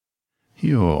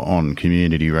You're on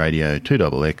Community Radio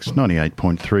 2XX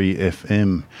 98.3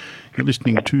 FM. You're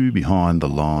listening to Behind the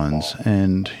Lines,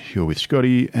 and you're with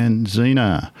Scotty and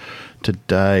Zena.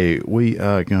 Today we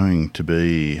are going to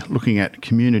be looking at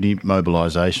community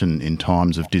mobilisation in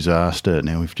times of disaster.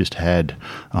 Now, we've just had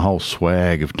a whole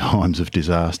swag of times of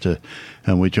disaster,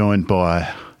 and we're joined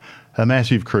by a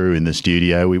massive crew in the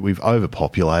studio. We've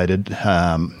overpopulated.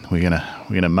 We're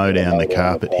gonna mow down the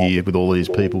carpet here with all these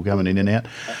people coming in and out.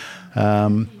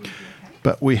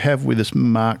 But we have with us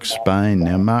Mark Spain.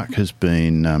 Now, Mark has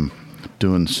been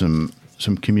doing some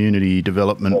community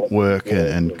development work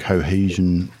and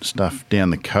cohesion stuff down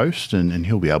the coast, and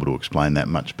he'll be able to explain that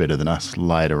much better than us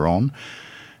later on.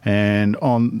 And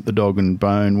on the Dog and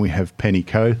Bone, we have Penny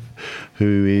Coath,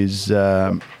 who has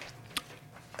been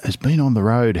on the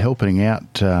road helping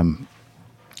out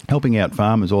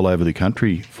farmers all over the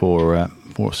country for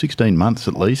 16 months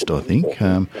at least, I think.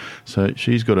 So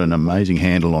she's got an amazing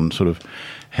handle on sort of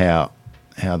how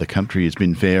the country has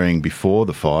been faring before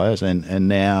the fires, and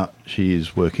now she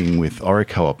is working with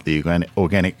OreCo-op, the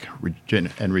Organic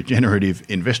and Regenerative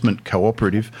Investment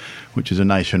Cooperative, which is a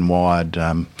nationwide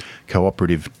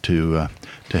cooperative to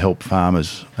help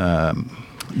farmers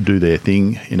do their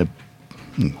thing in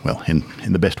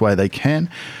the best way they can.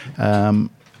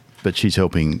 But she's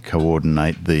helping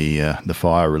coordinate the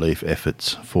fire relief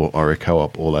efforts for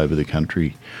OreCo-op all over the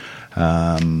country.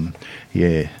 So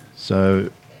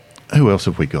who else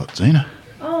have we got, Zena?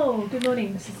 Oh, good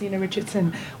morning. This is Zena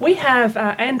Richardson. We have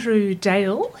Andrew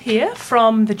Dale here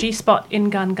from the G-Spot in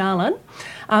Gungahlin,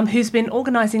 who's been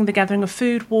organising the gathering of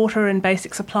food, water and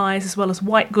basic supplies, as well as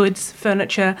white goods,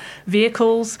 furniture,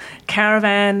 vehicles,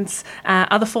 caravans,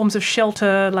 other forms of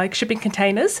shelter like shipping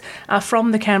containers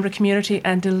from the Canberra community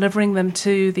and delivering them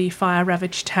to the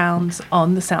fire-ravaged towns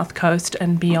on the south coast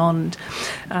and beyond.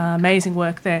 Amazing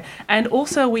work there. And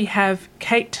also we have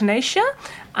Kate Tenacia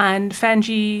and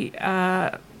Fanji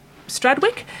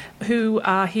Stradwick, who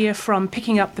are here from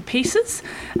Picking Up the Pieces.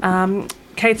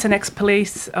 Kate's an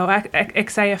ex-police or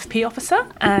ex-AFP officer,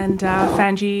 and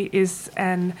Fanji is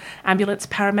an ambulance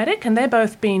paramedic, and they've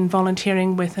both been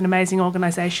volunteering with an amazing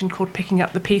organisation called Picking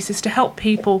Up the Pieces to help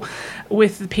people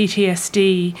with the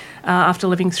PTSD after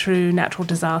living through natural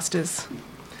disasters.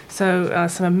 So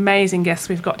some amazing guests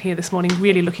we've got here this morning.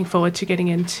 Really looking forward to getting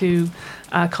into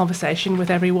a conversation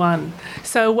with everyone.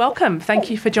 So welcome. Thank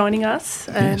you for joining us.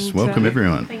 Yes, welcome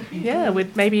everyone. Thank you. Yeah,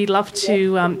 we'd maybe love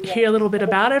to hear a little bit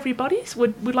about everybody.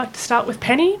 So we'd like to start with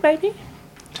Penny, maybe,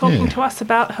 talking to us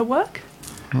about her work.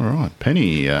 All right,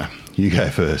 Penny, you go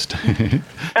first.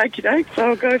 Okie doke, so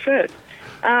I'll go first.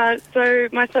 So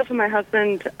myself and my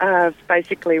husband,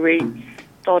 we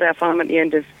sold our farm at the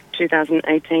end of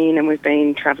 2018, and we've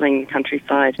been travelling the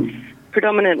countryside,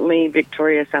 predominantly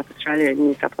Victoria, South Australia,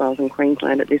 New South Wales and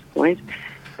Queensland at this point,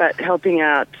 but helping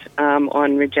out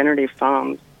on regenerative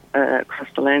farms across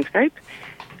the landscape.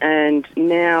 And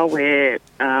now we're,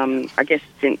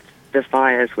 since the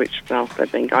fires, which,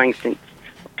 they've been going since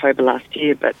October last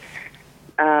year, but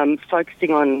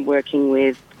focusing on working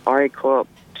with OreCo-op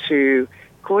to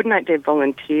coordinate their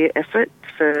volunteer efforts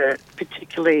for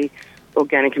particularly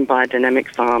organic and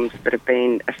biodynamic farms that have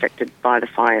been affected by the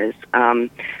fires,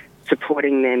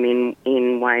 supporting them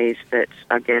in ways that,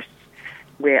 I guess,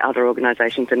 where other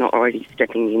organisations are not already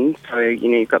stepping in. So,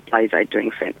 you've got Blaze Aid doing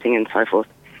fencing and so forth.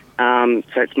 So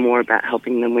it's more about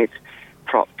helping them with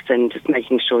crops and just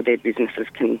making sure their businesses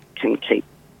can keep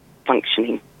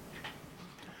functioning.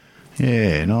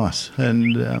 Yeah, nice.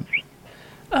 And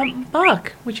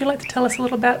Mark, would you like to tell us a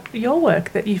little about your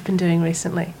work that you've been doing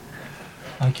recently?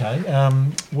 Okay.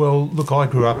 Well, look, I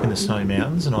grew up in the Snowy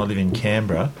Mountains and I live in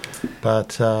Canberra,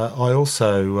 but I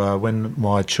also, when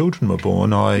my children were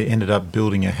born, I ended up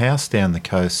building a house down the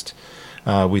coast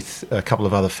with a couple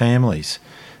of other families.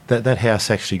 That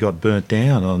house actually got burnt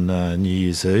down on New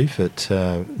Year's Eve at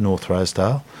North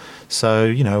Rosedale.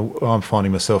 So, I'm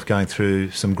finding myself going through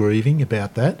some grieving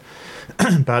about that.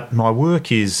 But my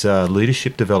work is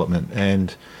leadership development,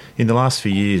 and in the last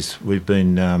few years, we've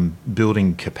been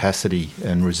building capacity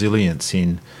and resilience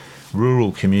in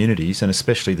rural communities, and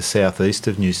especially the southeast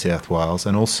of New South Wales,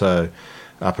 and also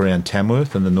up around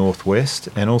Tamworth and the northwest,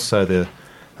 and also the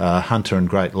Hunter and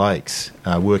Great Lakes,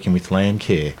 working with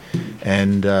Landcare.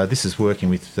 And this is working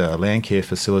with Landcare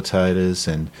facilitators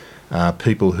and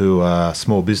people who are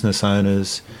small business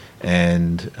owners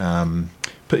and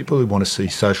people who want to see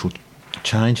social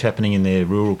change happening in their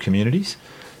rural communities.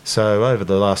 So over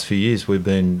the last few years, we've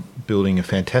been building a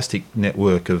fantastic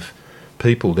network of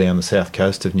people down the south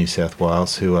coast of New South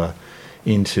Wales who are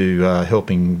into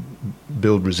helping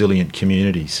build resilient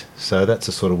communities. So that's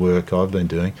the sort of work I've been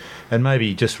doing. And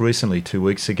maybe just recently, 2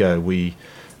 weeks ago, we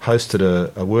hosted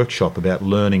a workshop about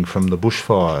learning from the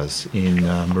bushfires in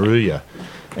Moruya.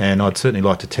 And I'd certainly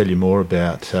like to tell you more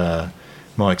about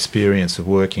my experience of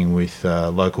working with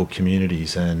local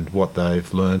communities and what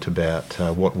they've learnt about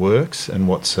what works and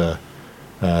what's a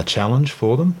challenge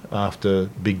for them after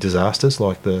big disasters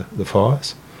like the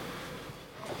fires.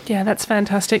 Yeah, that's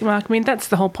fantastic, Mark. I mean, that's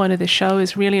the whole point of this show,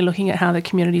 is really looking at how the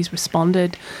community's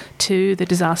responded to the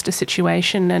disaster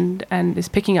situation and is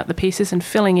picking up the pieces and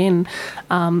filling in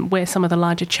where some of the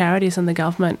larger charities and the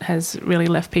government has really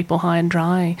left people high and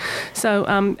dry. So,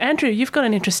 Andrew, you've got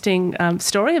an interesting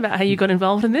story about how you got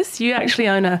involved in this. You actually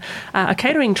own a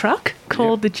catering truck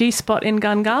called the G-Spot in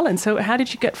Gungahlin. So how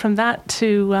did you get from that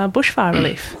to bushfire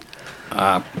relief?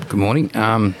 Good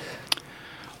morning.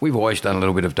 We've always done a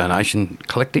little bit of donation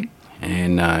collecting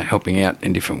and helping out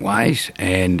in different ways.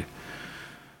 And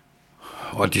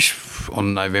I just,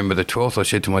 on November the 12th, I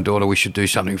said to my daughter, we should do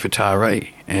something for Taree.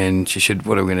 And she said,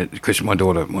 what are we going to, because my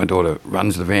daughter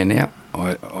runs the van now.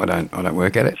 I don't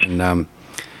work at it. And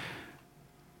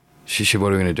she said, what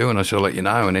are we going to do? And I said, I'll let you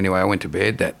know. And anyway, I went to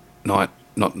bed that night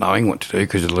not knowing what to do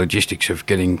because of the logistics of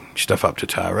getting stuff up to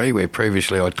Taree, where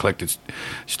previously I'd collected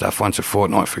stuff once a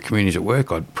fortnight for communities at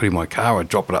work. I'd put it in my car, I'd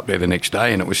drop it up there the next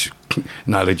day, and it was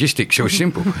no logistics. It was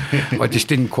simple. I just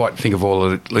didn't quite think of all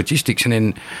the logistics. And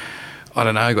then, I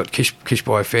don't know, I got kissed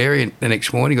by a fairy, and the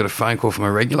next morning got a phone call from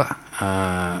a regular,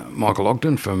 Michael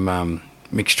Ogden from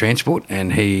Mixed Transport,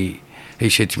 and he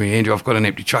said to me, Andrew, I've got an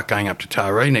empty truck going up to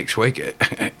Taree next week.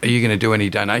 Are you going to do any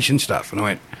donation stuff? And I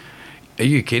went, are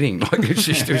you kidding? Like, it's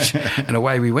just, and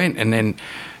away we went. And then,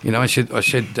 you know, I said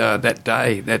that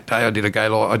day I did a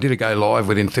go live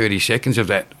within 30 seconds of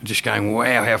that, just going,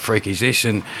 wow, how freaky is this?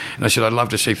 And I said, I'd love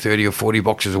to see 30 or 40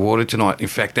 boxes of water tonight. In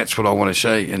fact, that's what I want to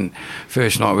see. And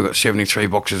first night we got 73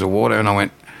 boxes of water, and I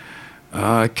went,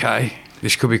 okay,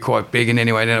 this could be quite big. And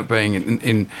anyway, it ended up being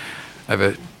in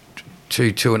over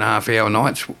 2.5 hour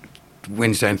nights,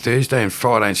 Wednesday and Thursday, and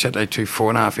Friday and Saturday, 2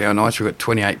 4.5 hour nights. We got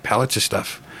 28 pallets of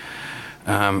stuff.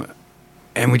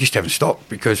 And we just haven't stopped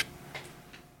because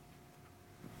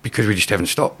we just haven't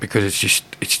stopped, because it's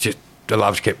just the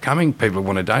love's kept coming. People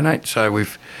want to donate, so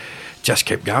we've just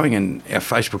kept going, and our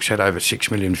Facebook's had over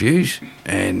 6 million views,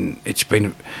 and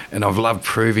I've loved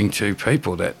proving to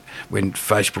people that when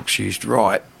Facebook's used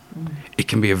right, it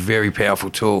can be a very powerful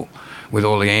tool with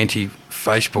all the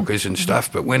anti-Facebookers and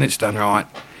stuff, but when it's done right,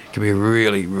 it can be a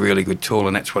really, really good tool,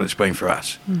 and that's what it's been for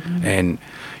us. Mm-hmm. And,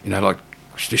 you know, like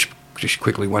just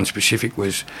quickly, one specific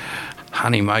was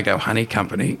Mogo Honey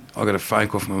Company. I got a phone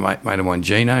call from a mate of mine,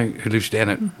 Gino, who lives down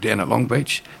at Long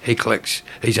Beach. He's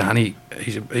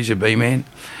a bee man,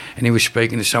 and he was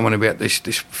speaking to someone about this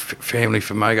family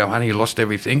from Mogo Honey who lost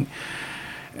everything,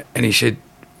 and he said,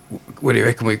 what do you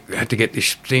reckon? We had to get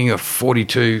this thing, a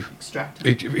 42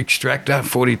 extractor,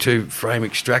 42 frame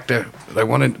extractor. They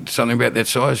wanted something about that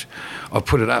size. I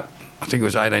put it up. I think it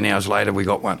was 18 hours later we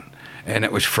got one, and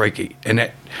it was freaky, and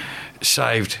that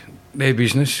saved their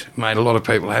business, made a lot of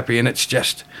people happy. And it's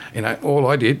just, you know, all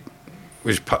I did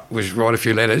was write a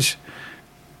few letters,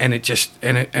 and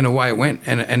and away it went.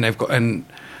 And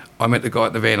I met the guy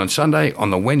at the van on Sunday.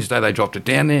 On the Wednesday they dropped it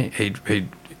down there. He'd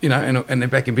you know, and they're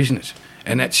back in business.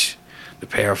 And that's the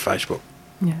power of Facebook.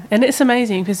 Yeah, and it's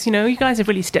amazing because, you know, you guys have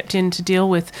really stepped in to deal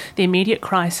with the immediate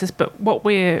crisis, but what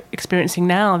we're experiencing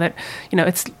now, that, you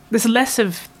know, there's less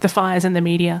of the fires in the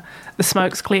media, the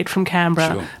smoke's cleared from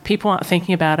Canberra, sure. People aren't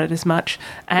thinking about it as much,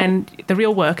 and the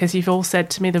real work, as you've all said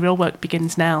to me, the real work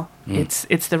begins now.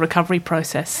 It's the recovery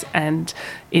process, and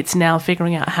it's now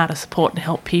figuring out how to support and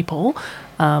help people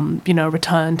you know,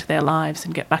 return to their lives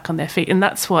and get back on their feet. And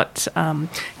that's what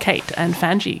Kate and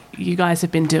Fanji, you guys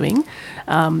have been doing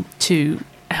to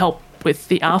help with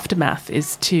the aftermath,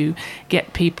 is to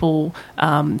get people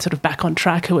sort of back on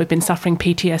track who have been suffering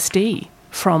PTSD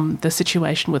from the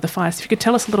situation with the fires. If you could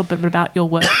tell us a little bit about your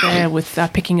work there with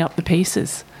picking up the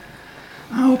pieces.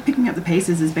 Oh, Picking Up the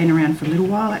Pieces has been around for a little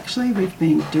while, actually. We've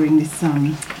been doing this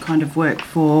kind of work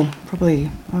for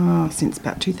probably since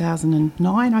about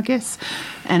 2009, I guess,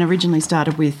 and originally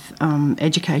started with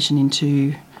education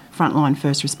into frontline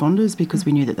first responders because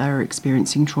we knew that they were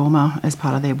experiencing trauma as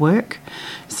part of their work.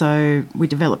 So we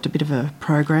developed a bit of a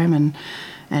program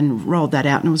and rolled that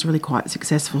out, and it was really quite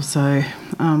successful. So,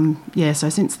 so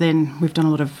since then we've done a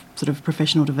lot of sort of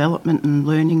professional development and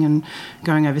learning, and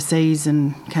going overseas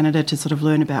and Canada to sort of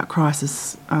learn about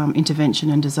crisis intervention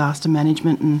and disaster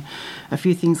management and a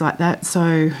few things like that.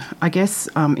 So I guess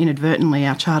inadvertently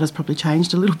our charter's probably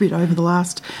changed a little bit over the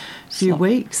last few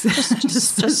weeks,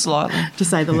 just slightly, to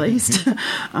say the least.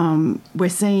 We're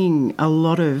seeing a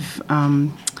lot of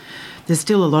there's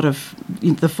still a lot of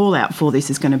the fallout for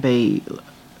this is going to be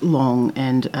long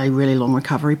and a really long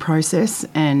recovery process,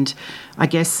 and I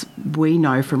guess we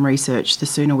know from research the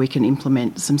sooner we can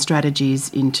implement some strategies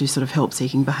into sort of help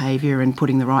seeking behaviour and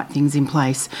putting the right things in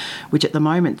place, which at the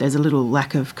moment there's a little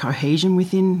lack of cohesion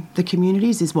within the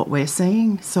communities is what we're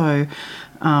seeing. So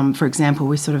for example,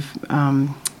 we sort of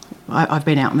I've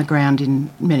been out on the ground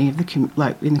in many of the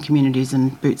in the communities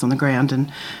and boots on the ground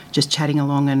and just chatting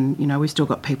along, and we've still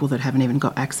got people that haven't even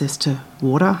got access to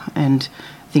water and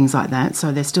things like that.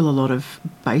 So there's still a lot of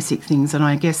basic things, and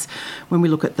I guess when we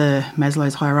look at the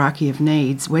Maslow's hierarchy of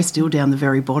needs, we're still down the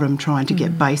very bottom trying to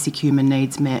get basic human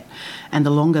needs met, and the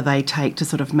longer they take to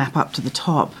sort of map up to the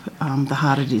top, the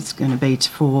harder it is going to be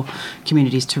for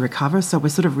communities to recover. So we're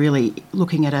sort of really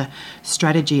looking at a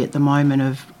strategy at the moment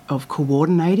of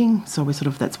coordinating. So we're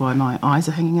that's why my eyes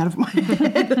are hanging out of my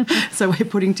head. So we're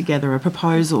putting together a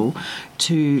proposal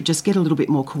to just get a little bit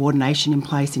more coordination in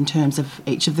place in terms of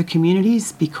each of the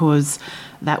communities, because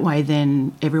that way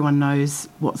then everyone knows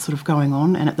what's sort of going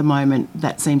on. And at the moment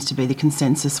that seems to be the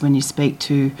consensus when you speak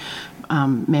to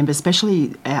members,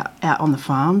 especially out on the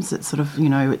farms. It's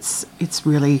it's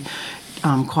really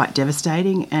quite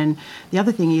devastating. And the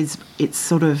other thing is it's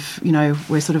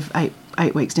we're sort of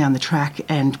eight weeks down the track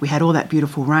and we had all that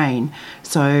beautiful rain,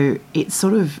 so it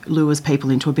sort of lures people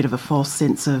into a bit of a false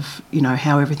sense of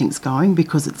how everything's going,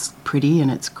 because it's pretty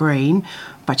and it's green,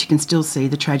 but you can still see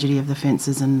the tragedy of the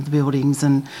fences and the buildings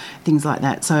and things like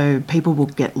that. So people will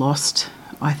get lost,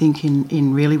 I think,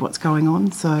 in really what's going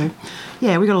on. So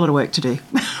yeah, we've got a lot of work to do.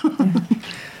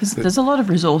 There's a lot of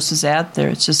resources out there.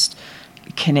 It's just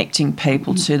connecting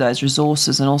people to those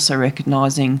resources, and also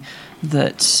recognising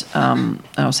that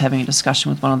I was having a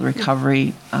discussion with one of the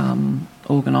recovery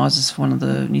organisers for one of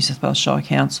the New South Wales Shire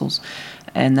councils,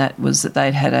 and that was that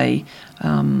they'd had a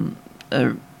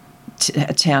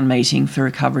town meeting for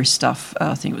recovery stuff,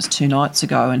 I think it was 2 nights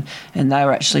ago, and they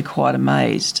were actually quite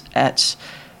amazed at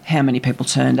how many people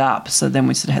turned up. So then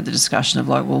we sort of had the discussion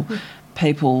of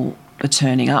people are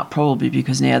turning up probably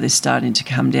because now they're starting to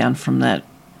come down from that,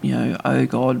 oh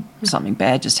God, something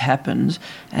bad just happened,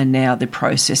 and now they're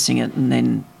processing it and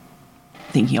then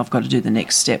thinking, I've got to do the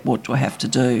next step, what do I have to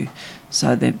do?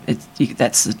 So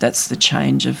that's the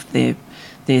change of their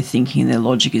thinking, their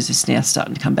logic is it's now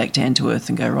starting to come back down to earth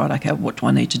and go, right, okay, what do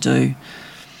I need to do?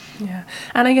 Yeah,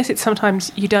 and I guess it's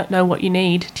sometimes you don't know what you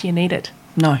need till you need it.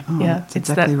 No. Yeah, it's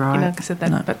exactly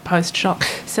that, right. But post-shock.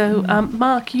 So,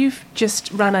 Mark, you've just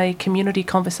run a community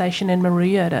conversation in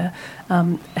Moruya to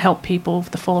help people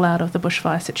with the fallout of the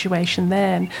bushfire situation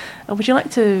there. And would you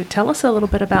like to tell us a little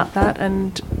bit about that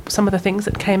and some of the things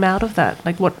that came out of that?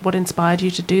 Like what inspired you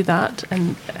to do that,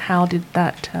 and how did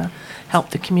that help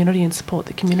the community and support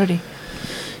the community?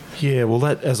 Yeah, well,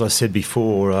 that, as I said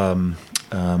before,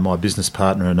 my business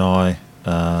partner and I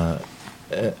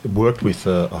worked with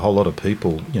a whole lot of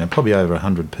people, probably over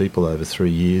 100 people over 3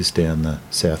 years down the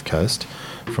south coast,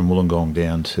 from Wollongong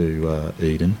down to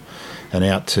Eden and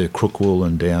out to Crookwool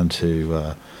and down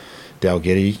to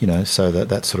Dalgety, so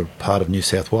that's sort of part of New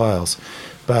South Wales.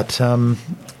 But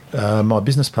my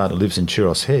business partner lives in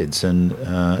Churros Heads, and,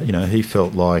 he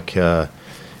felt like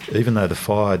even though the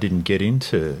fire didn't get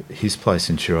into his place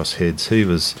in Churros Heads, he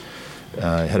was...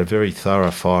 had a very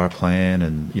thorough fire plan,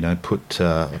 and put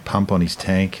a pump on his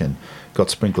tank and got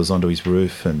sprinklers onto his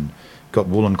roof and got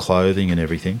woolen clothing and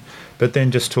everything. But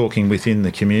then just talking within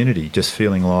the community, just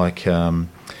feeling like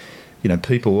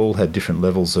people all had different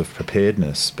levels of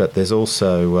preparedness, but there's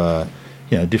also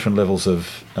different levels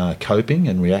of coping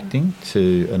and reacting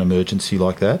to an emergency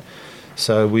like that.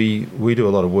 So we do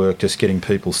a lot of work just getting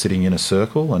people sitting in a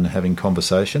circle and having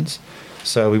conversations.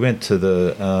 So we went to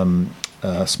the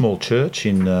small church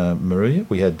in Moruya.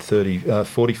 We had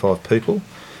 45 people,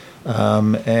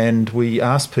 and we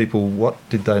asked people what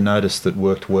did they notice that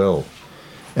worked well.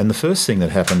 And the first thing that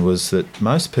happened was that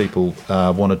most people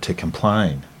wanted to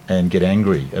complain and get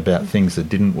angry about things that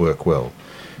didn't work well.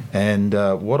 And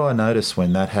what I notice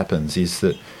when that happens is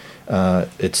that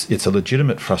it's a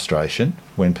legitimate frustration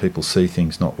when people see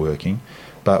things not working.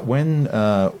 But when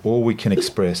all we can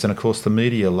express, and of course the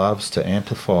media loves to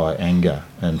amplify anger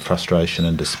and frustration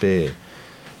and despair,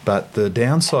 but the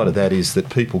downside of that is that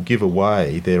people give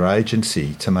away their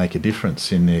agency to make a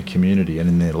difference in their community and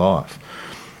in their life.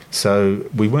 So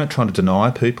we weren't trying to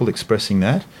deny people expressing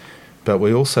that, but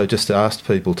we also just asked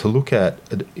people to look at,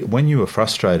 when you were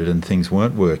frustrated and things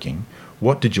weren't working,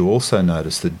 what did you also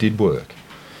notice that did work?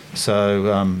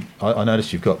 So I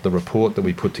noticed you've got the report that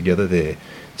we put together there.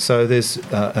 So there's,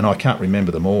 and I can't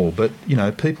remember them all, but,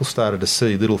 people started to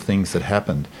see little things that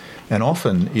happened. And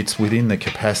often it's within the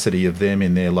capacity of them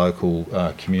in their local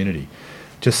community.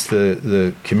 Just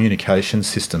the communication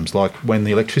systems, like when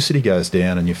the electricity goes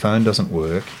down and your phone doesn't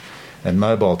work and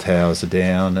mobile towers are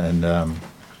down and,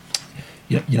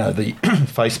 the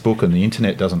Facebook and the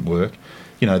internet doesn't work.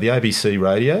 The ABC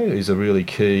radio is a really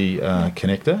key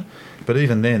connector. But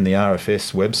even then, the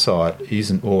RFS website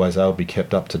isn't always able to be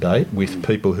kept up to date with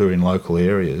people who are in local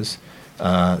areas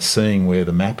seeing where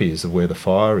the map is of where the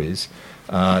fire is.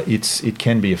 It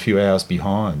can be a few hours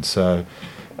behind. So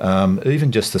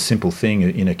even just a simple thing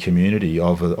in a community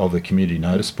of a community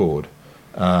notice board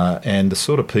and the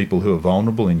sort of people who are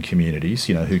vulnerable in communities,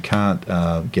 who can't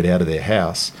get out of their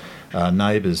house,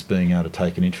 neighbours being able to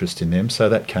take an interest in them. So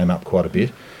that came up quite a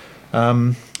bit.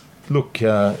 Look,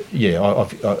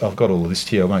 I've got all of this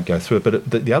here. I won't go through it. But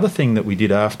the other thing that we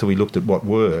did after we looked at what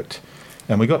worked,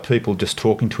 and we got people just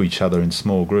talking to each other in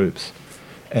small groups,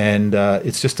 and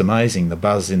it's just amazing, the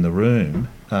buzz in the room.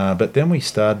 But then we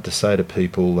started to say to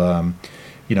people,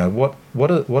 what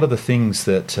are the things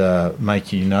that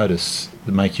make you notice,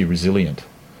 that make you resilient?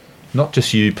 Not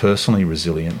just you personally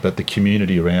resilient, but the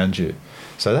community around you.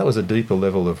 So that was a deeper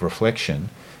level of reflection.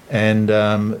 And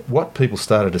what people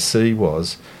started to see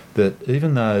was that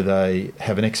even though they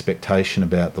have an expectation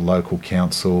about the local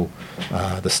council,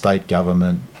 the state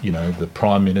government, the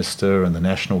Prime Minister and the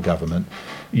national government,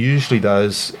 usually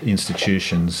those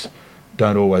institutions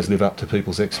don't always live up to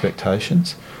people's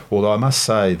expectations. Although I must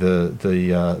say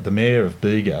the Mayor of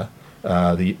Bega,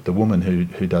 the woman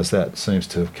who does that, seems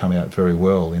to have come out very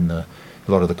well in a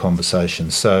lot of the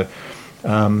conversations. So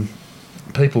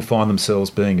people find themselves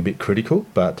being a bit critical,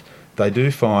 but they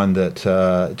do find that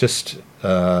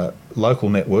local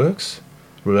networks,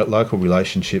 local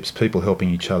relationships, people helping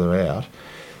each other out.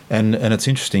 And it's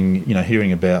interesting,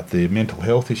 hearing about the mental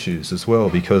health issues as well,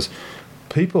 because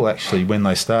people actually, when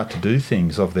they start to do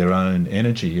things of their own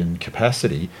energy and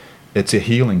capacity, it's a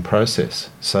healing process.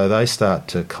 So they start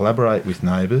to collaborate with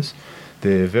neighbours.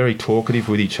 They're very talkative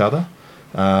with each other,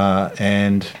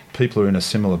 and people are in a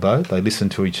similar boat. They listen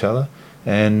to each other.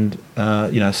 And,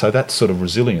 so that sort of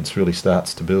resilience really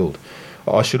starts to build.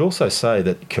 I should also say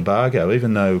that Cobargo,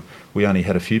 even though we only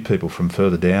had a few people from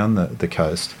further down the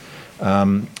coast,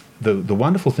 the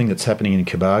wonderful thing that's happening in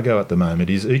Cobargo at the moment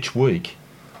is each week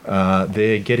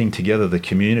they're getting together the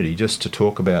community just to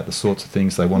talk about the sorts of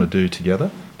things they want to do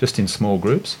together, just in small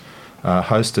groups,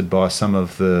 hosted by some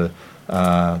of the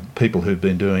people who've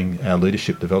been doing our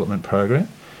leadership development program.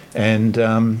 And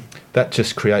that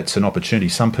just creates an opportunity.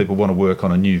 Some people want to work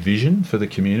on a new vision for the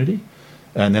community,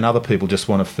 and then other people just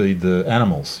want to feed the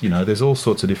animals. There's all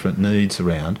sorts of different needs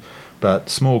around, but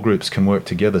small groups can work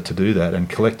together to do that, and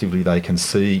collectively they can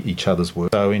see each other's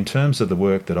work. So in terms of the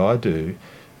work that I do,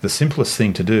 the simplest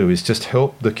thing to do is just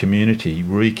help the community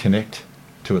reconnect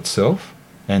to itself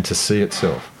and to see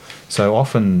itself. So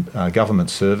often government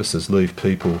services leave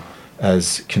people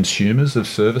as consumers of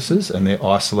services, and they're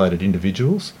isolated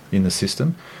individuals in the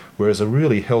system, whereas a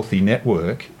really healthy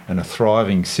network and a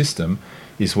thriving system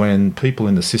is when people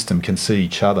in the system can see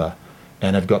each other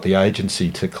and have got the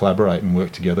agency to collaborate and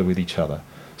work together with each other.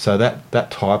 So that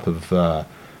type of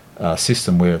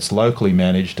system where it's locally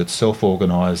managed, it's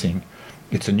self-organising,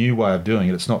 it's a new way of doing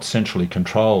it, it's not centrally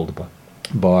controlled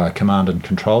by a command and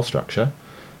control structure,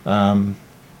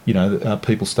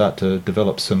 people start to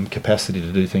develop some capacity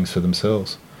to do things for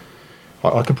themselves.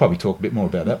 I could probably talk a bit more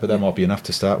about that, but that might be enough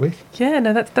to start with. Yeah,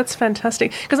 no, that's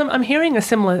fantastic. Because I'm hearing a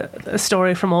similar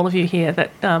story from all of you here,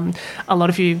 that a lot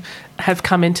of you have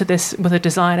come into this with a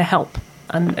desire to help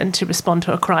and to respond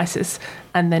to a crisis,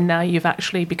 and then now you've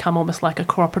actually become almost like a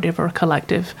cooperative or a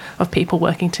collective of people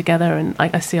working together. And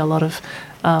I see a lot of,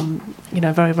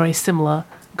 very, very similar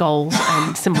goals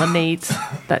and similar needs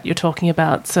that you're talking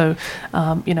about. So,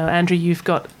 Andrew, you've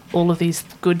got all of these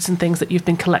goods and things that you've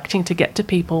been collecting to get to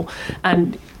people,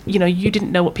 and you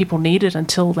didn't know what people needed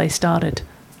until they started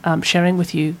sharing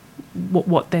with you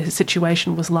what their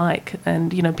situation was like.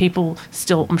 And people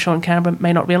still, I'm sure in Canberra,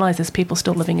 may not realise there's people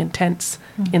still living in tents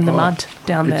in the mud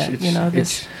down there.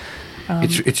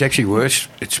 It's actually worse.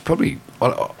 It's probably,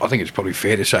 I think it's probably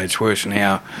fair to say it's worse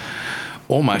now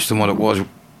almost than what it was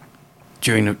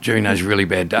during those really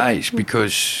bad days,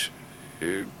 because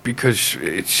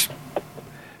it's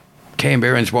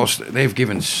Canberrans, whilst they've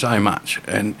given so much,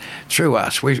 and through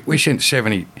us, we sent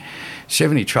 70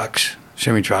 trucks,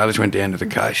 semi-trailers went down to the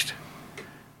coast.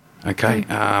 Okay,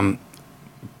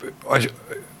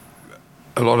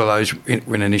 a lot of those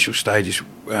were in initial stages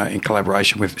in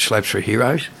collaboration with Slabs for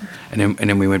Heroes, and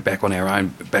then we went back on our own,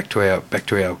 back to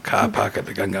our car park at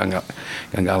the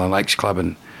Gungahlin Lakes Club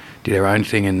and did our own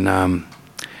thing. And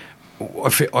I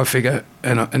figure,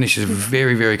 and this is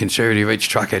very, very conservative, each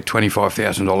truck had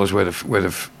 $25,000 worth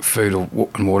of food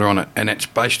and water on it, and that's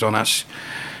based on us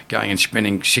going and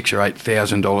spending $6,000 or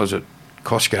 $8,000 at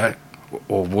Costco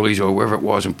or Woolies or wherever it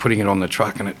was and putting it on the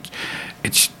truck, and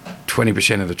it's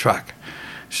 20% of the truck.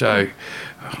 So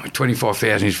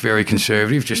 $25,000 is very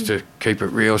conservative, just to keep it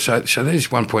real. So there's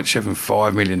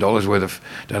 $1.75 million worth of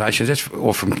donations. That's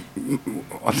all from,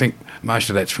 I think most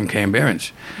of that's from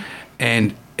Canberrans.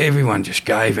 And everyone just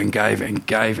gave and gave and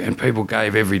gave, and people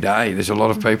gave every day. There's a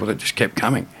lot of people that just kept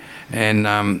coming. And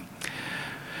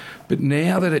but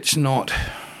now that it's not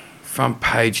front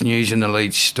page news in the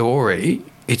lead story,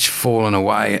 it's fallen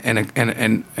away. And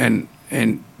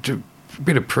to a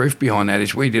bit of proof behind that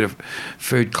is we did a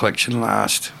food collection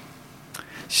last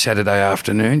Saturday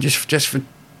afternoon, just for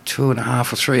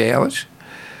 2.5 or 3 hours.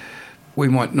 We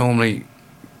might normally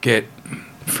get,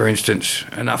 for instance,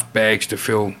 enough bags to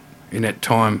fill in that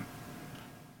time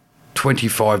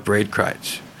 25 bread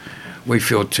crates. We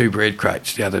filled 2 bread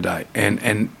crates the other day,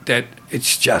 and that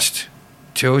it's just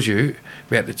tells you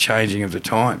about the changing of the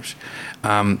times.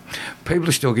 People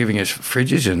are still giving us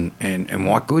fridges and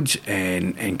white goods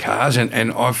and cars,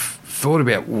 and I've thought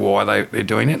about why they're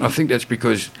doing it, and I think that's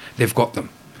because they've got them.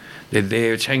 They're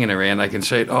there, it's hanging around, they can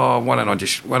see it, why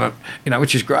don't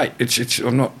which is great. It's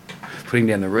I'm not putting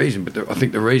down the reason, but I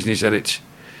think the reason is that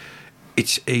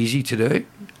it's easy to do,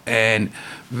 and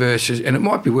it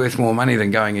might be worth more money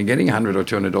than going and getting $100 or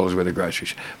 $200 worth of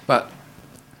groceries, but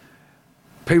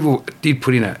people did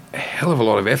put in a hell of a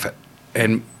lot of effort,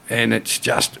 and it's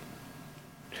just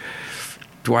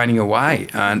waning away.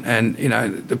 And you know,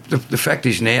 the fact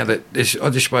is now that I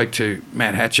just spoke to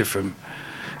Matt Hatcher from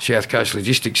South Coast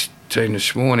Logistics team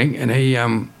this morning, and he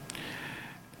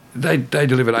they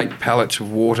delivered 8 pallets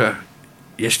of water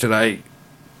yesterday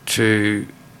to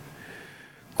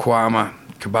Quama,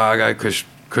 Cobargo,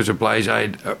 because of Blaze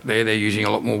Aid up there. They're using a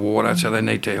lot more water, so they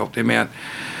need to help them out.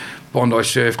 Bondi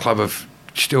Surf Club have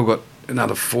still got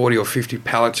another 40 or 50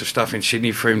 pallets of stuff in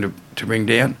Sydney for him to bring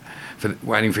down,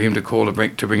 waiting for him to call to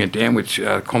bring it down, which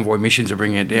Convoy Missions are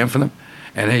bringing it down for them,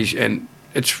 and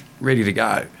it's ready to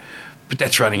go. But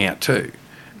that's running out too.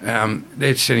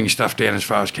 They're sending stuff down as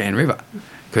far as Can River,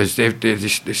 because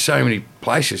there's so many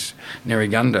places,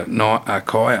 Nerigunda,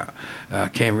 Kaya,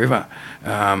 Cam River,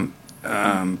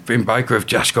 Bimboka have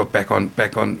just got back on.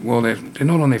 Well, they're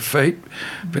not on their feet,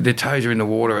 but their toes are in the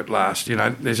water at last. You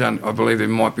know, I believe there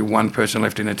might be one person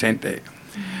left in the tent there,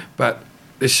 but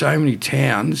there's so many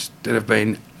towns that have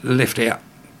been left out,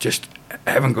 just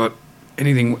haven't got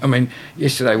anything. I mean,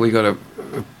 yesterday we got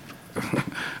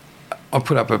I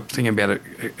put up a thing about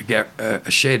a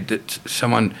shed that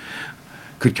someone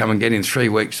could come and get in 3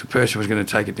 weeks. The person was going to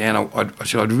take it down. I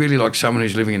said, I'd really like someone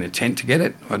who's living in a tent to get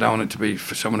it. I don't want it to be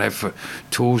for someone to have for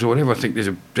tools or whatever. I think there's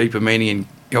a deeper meaning in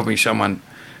helping someone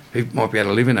who might be able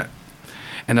to live in it.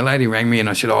 And the lady rang me and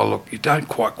I said, look, you don't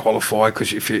quite qualify, because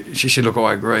she said, look,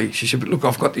 I agree. She said, but look,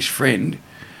 I've got this friend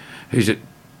who's at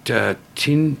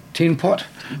Tin Pot,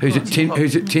 who's at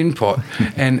Tin Pot,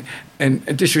 and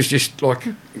this was just like,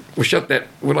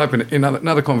 we'll open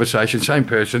another conversation, same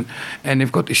person, and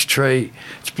they've got this tree,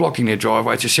 it's blocking their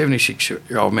driveway. It's a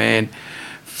 76-year-old man.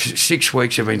 6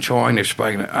 weeks they've been trying. They've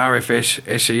spoken to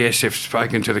RFS, SES, they've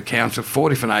spoken to the council, 4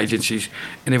 different agencies,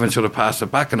 and everyone sort of passed the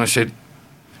buck. And I said,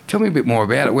 tell me a bit more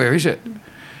about it. Where is it?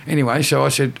 Anyway, so I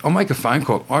said, I'll make a phone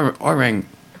call. I rang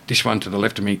this one to the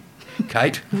left of me,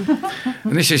 Kate,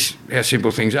 and this is how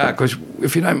simple things are, because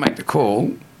if you don't make the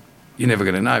call, you're never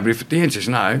going to know. But if the answer's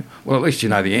no, well, at least you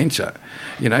know the answer.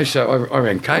 You know, so I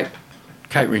rang Kate.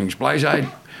 Kate rings Blaze Aid.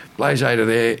 Blaze Aid are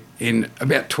there in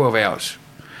about 12 hours.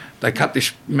 They cut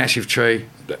this massive tree.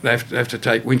 They have to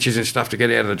take winches and stuff to get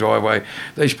out of the driveway.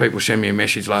 These people sent me a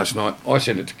message last night. I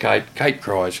sent it to Kate. Kate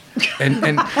cries. And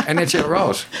that's how it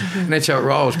rolls. And that's how it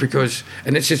rolls,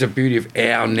 and it's just the beauty of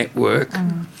our network.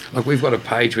 Like, we've got a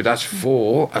page with us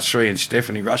three and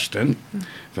Stephanie Rushton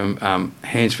from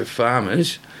Hands for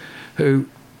Farmers, who,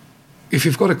 if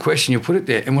you've got a question, you put it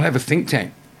there and we'll have a think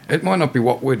tank. It might not be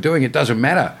what we're doing, it doesn't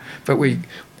matter, but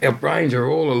our brains are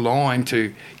all aligned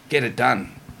to get it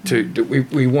done.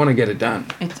 We want to get it done.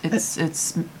 It's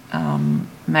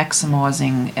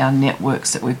maximising our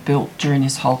networks that we've built during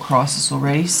this whole crisis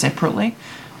already separately,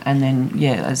 and then,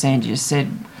 as Andy just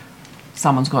said,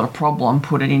 someone's got a problem,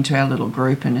 put it into our little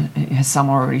group, and has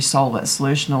someone already solved that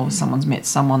solution, or someone's met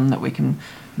someone that we can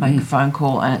make a phone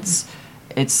call, and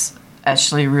it's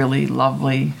actually a really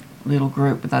lovely little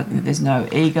group. There's no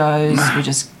egos. We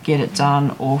just get it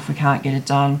done, or if we can't get it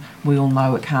done, we all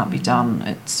know it can't be done.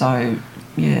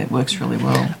 It works really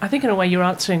well. I think in a way you're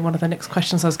answering one of the next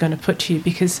questions I was going to put to you,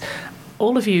 because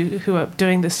all of you who are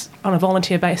doing this on a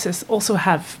volunteer basis also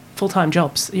have full-time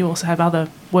jobs. You also have other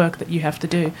work that you have to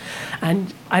do.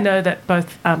 And I know that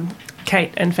both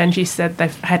Kate and Fenji said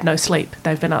they've had no sleep.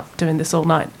 They've been up doing this all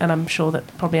night, and I'm sure that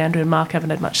probably Andrew and Mark haven't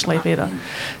had much sleep either.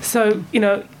 So,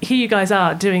 here you guys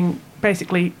are doing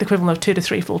basically the equivalent of 2 to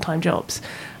 3 full-time jobs.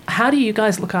 How do you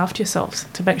guys look after yourselves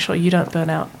to make sure you don't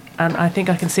burn out? And I think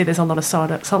I can see there's a lot of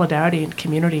solidarity and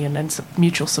community and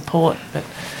mutual support, but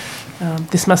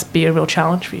this must be a real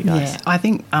challenge for you guys. Yeah, I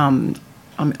think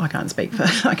I can't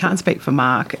speak for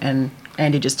Mark, and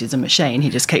Andy just is a machine. He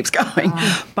just keeps going.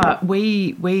 But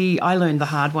I learned the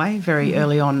hard way very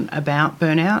early on about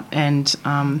burnout, and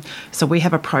so we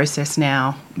have a process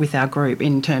now with our group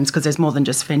in terms, because there's more than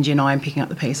just Fenji and I and picking up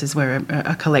the pieces. We're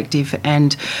a collective,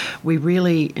 and we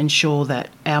really ensure that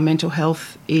our mental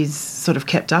health is sort of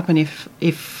kept up. And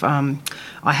if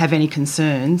I have any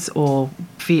concerns or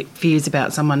fears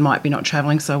about someone might be not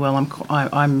travelling so well,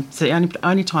 I'm it's the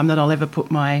only time that I'll ever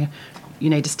put my you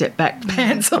need to step back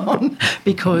pants on,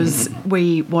 because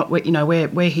we're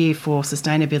here for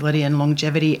sustainability and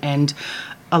longevity and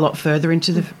a lot further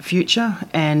into the future.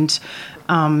 And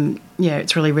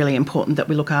it's really, really important that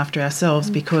we look after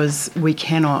ourselves, because we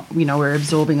cannot, we're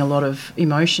absorbing a lot of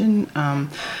emotion.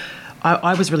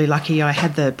 I was really lucky. I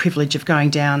had the privilege of going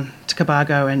down to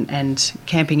Cobargo and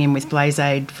camping in with Blaze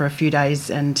Aid for a few days,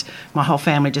 and my whole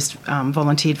family just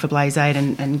volunteered for Blaze Aid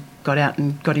and got out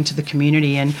and got into the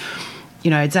community. And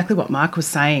exactly what Mark was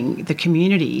saying, the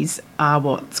communities are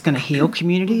what's going to heal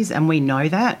communities, and we know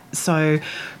that. So,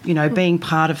 being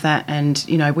part of that, and,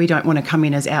 we don't want to come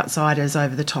in as outsiders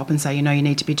over the top and say, you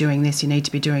need to be doing this, you need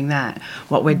to be doing that.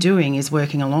 What we're doing is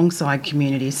working alongside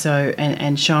communities, so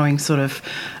and showing sort of,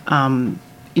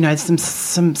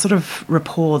 some sort of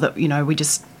rapport that,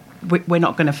 we're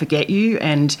not going to forget you,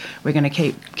 and we're going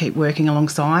to keep working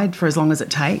alongside for as long as it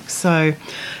takes. So,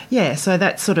 so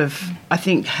that's sort of, I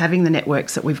think, having the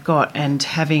networks that we've got and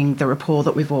having the rapport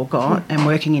that we've all got and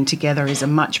working in together is a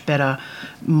much better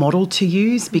model to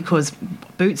use, because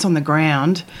boots on the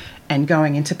ground and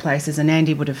going into places, and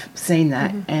Andy would have seen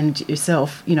that, and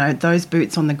yourself, those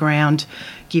boots on the ground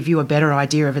give you a better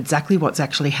idea of exactly what's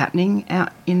actually happening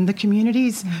out in the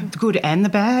communities, the good and the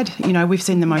bad. We've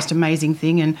seen the most amazing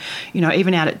thing, and,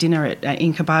 even out at dinner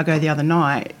in Cobargo the other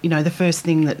night, the first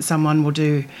thing that someone will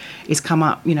do is come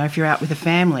up, if you're out with a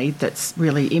family that's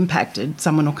really impacted,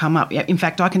 someone will come up. In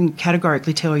fact, I can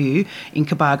categorically tell you in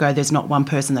Cobargo there's not one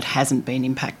person that hasn't been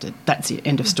impacted. That's it,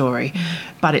 end of story.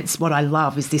 But it's what I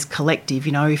love is this collective,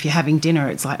 if you're having dinner,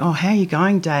 it's like, oh, how are you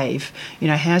going, Dave?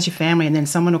 How's your family? And then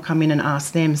someone will come in and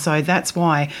ask them. So that's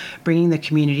why bringing the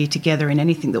community together in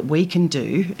anything that we can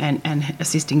do and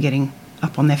assist in getting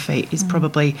up on their feet is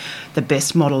probably the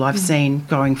best model I've seen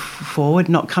going forward.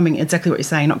 Not coming, exactly what you're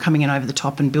saying, not coming in over the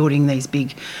top and building these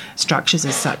big structures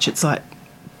as such. It's like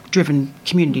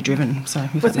community driven. So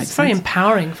it's very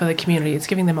empowering for the community. It's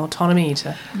giving them autonomy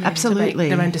to absolutely make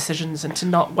their own decisions and to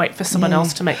not wait for someone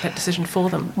else to make that decision for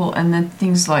them. Well, and then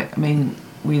things like,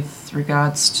 with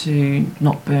regards to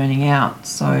not burning out,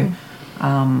 so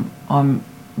I'm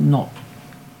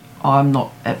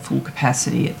not at full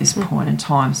capacity at this point in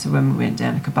time. So when we went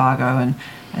down to Cobargo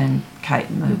and Kate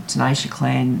and the Tenacia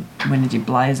clan went and did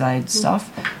Blaze Aid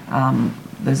stuff,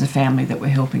 there's a family that we're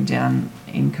helping down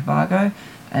in Cobargo,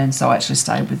 and so I actually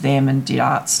stayed with them and did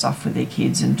art stuff with their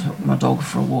kids and took my dog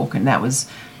for a walk, and that was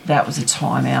a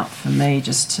time out for me,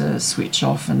 just to switch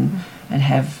off and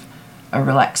have a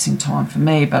relaxing time for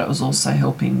me. But it was also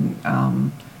helping,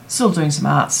 still doing some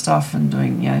art stuff and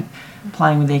doing,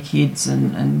 playing with their kids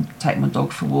and taking my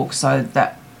dog for a walk, so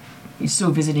that you're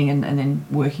still visiting and then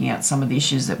working out some of the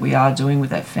issues that we are doing with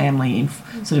that family in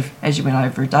sort of as you went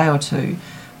over a day or two.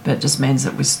 But it just means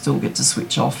that we still get to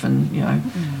switch off and,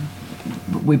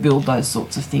 we build those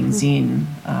sorts of things in.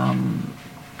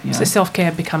 So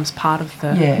self-care becomes part of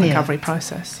the recovery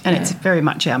process. And it's very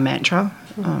much our mantra.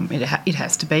 It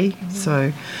has to be.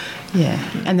 So,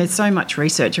 and there's so much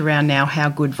research around now how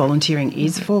good volunteering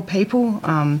is for people.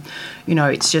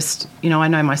 It's just, I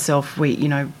know myself,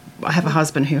 I have a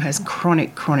husband who has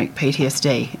chronic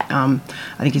PTSD. I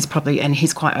think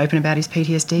he's quite open about his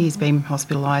PTSD. He's been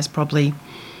hospitalised probably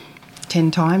 10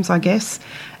 times, I guess.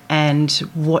 and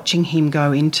watching him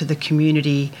go into the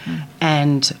community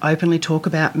and openly talk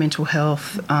about mental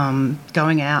health,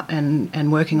 going out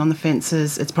and working on the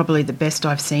fences. It's probably the best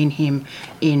I've seen him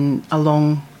in a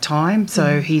long time.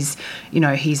 So he's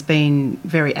been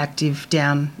very active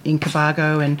down in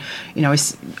Cobargo, and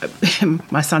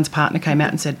my son's partner came out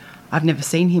and said, I've never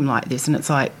seen him like this. And it's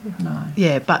like, No.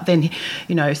 yeah, but then,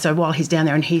 so while he's down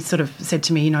there, and he sort of said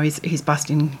to me, he's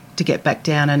busting to get back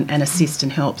down and assist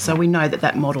and help. So we know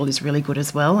that model is really good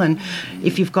as well. And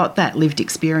if you've got that lived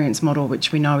experience model,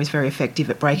 which we know is very effective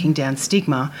at breaking down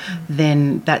stigma,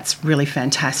 then that's really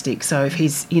fantastic. So if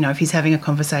he's having a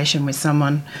conversation with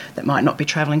someone that might not be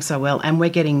travelling so well, and we're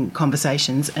getting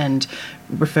conversations and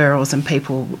referrals and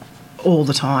people all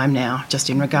the time now, just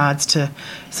in regards to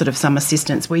sort of some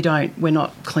assistance. We're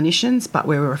not clinicians, but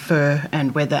we refer,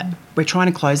 and we're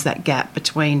trying to close that gap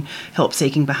between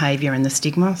help-seeking behaviour and the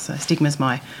stigma. So stigma's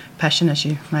my passion, as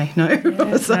you may know.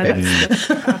 Yeah, So- that's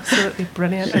absolutely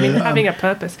brilliant. I mean, having a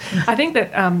purpose. I think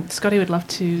that Scotty would love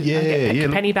to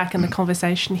get Penny back in the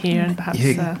conversation here and perhaps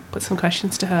put some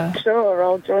questions to her. Sure,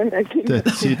 I'll join back in.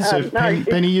 That's it. So,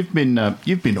 Penny, you've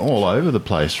been all over the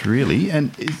place, really,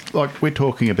 and we're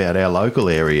talking about our local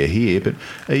area here, but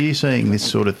are you seeing this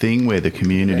sort of thing where the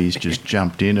community's just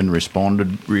jumped in and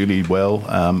responded really well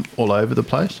all over the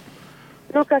place?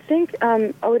 Look, I think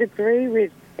I would agree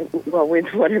with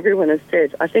what everyone has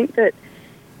said. I think that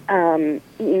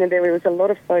there was a lot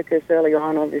of focus early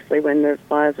on, obviously, when the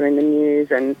fires were in the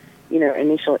news and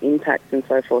initial impacts and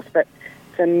so forth. But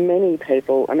for many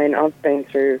people, I mean, I've been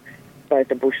through both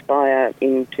the bushfire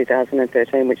in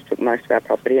 2013, which took most of our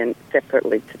property, and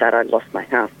separately to that, I lost my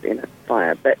house in a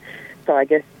fire. But so I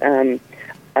guess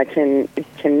I can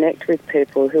connect with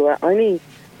people who are only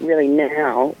really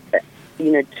now,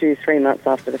 2-3 months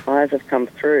after the fires have come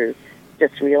through,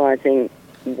 just realising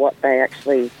what they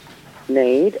actually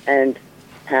need and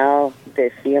how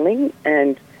they're feeling.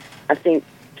 And I think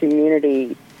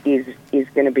community is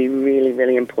going to be really,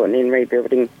 really important in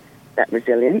rebuilding that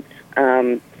resilience.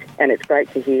 And it's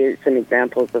great to hear some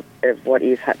examples of what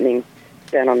is happening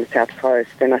down on the South Coast.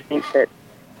 And I think that,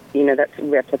 that's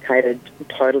replicated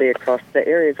totally across the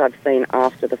areas I've seen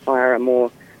after the fire are more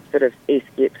sort of East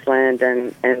Gippsland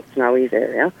and Snowy's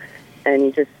area. And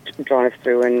you just drive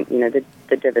through and,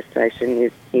 the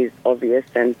devastation is obvious.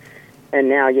 And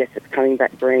now, yes, it's coming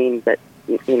back green, but,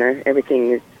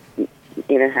 everything is,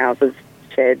 houses,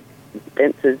 sheds,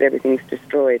 fences, everything's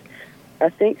destroyed. I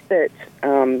think that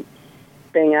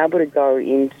being able to go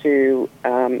into,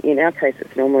 in our case,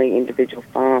 it's normally individual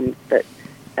farms, but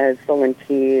as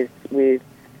volunteers with,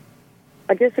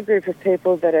 I guess, a group of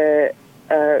people that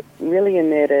are really in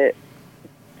there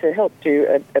to help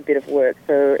do a bit of work.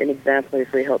 So an example is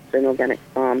we helped an organic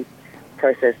farm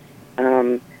process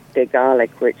their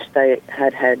garlic, which they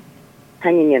had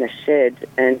hanging in a shed,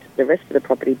 and the rest of the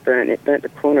property burnt. It burnt the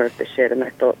corner of the shed, and they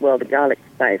thought, well, the garlic's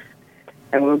safe.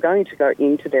 And we were going to go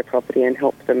into their property and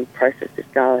help them process this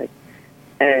garlic.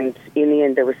 And in the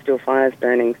end, there were still fires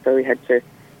burning, so we had to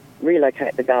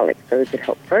relocate the garlic so we could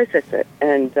help process it.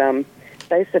 And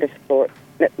they sort of thought,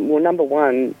 well, number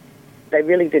one, they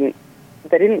didn't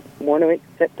want to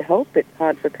accept the help. It's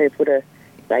hard for people to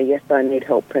say, yes, I need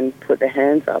help, and put their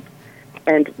hands up.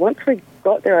 And once we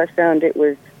got there, I found it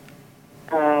was,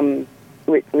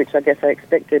 which I guess I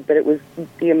expected, but it was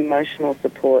the emotional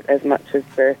support as much as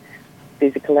the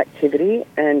physical activity,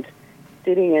 and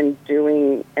sitting and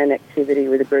doing an activity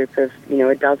with a group of,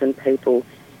 a dozen people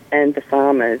and the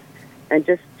farmers, and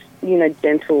just,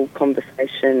 gentle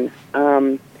conversation,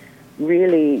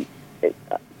 really,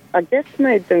 I guess,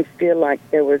 made them feel like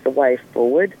there was a way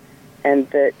forward, and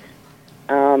that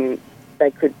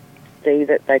they could see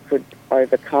that they could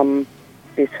overcome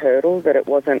this hurdle, that it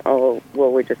wasn't, oh,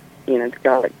 well, we just, the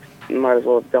garlic might as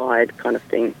well have died kind of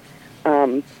thing.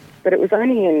 But it was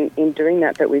only in doing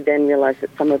that we then realised that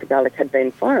some of the garlic had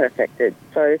been fire affected.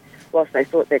 So whilst they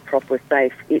thought their crop was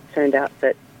safe, it turned out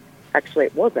that actually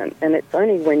it wasn't. And it's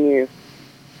only when you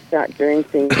start doing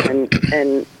things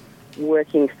and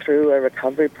working through a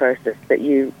recovery process that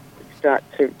you start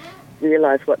to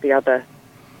realise what the other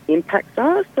impacts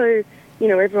are. So,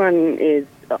 everyone is,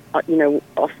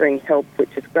 offering help,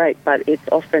 which is great, but it's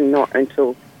often not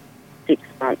until 6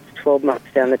 months, 12 months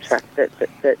down the track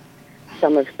that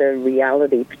some of the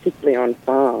reality, particularly on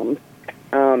farms,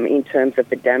 in terms of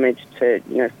the damage to,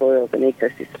 soils and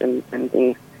ecosystems and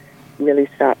things, really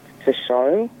starts to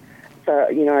show. So,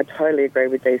 I totally agree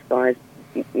with these guys.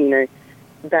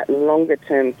 That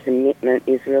longer-term commitment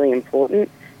is really important,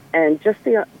 and just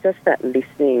that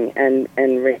listening and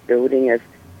rebuilding of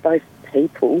both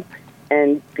people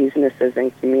and businesses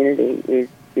and community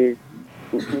is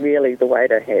really the way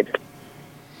to head.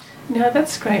 No,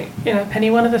 that's great.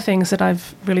 Penny, one of the things that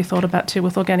I've really thought about too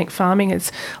with organic farming,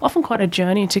 it's often quite a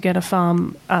journey to get a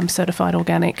farm certified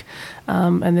organic,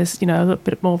 and there's, a little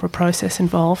bit more of a process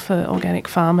involved for organic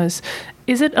farmers.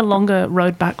 Is it a longer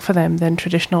road back for them than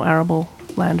traditional arable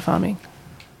land farming?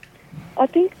 I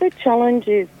think the challenge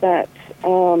is that,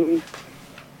 to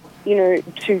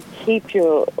keep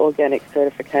your organic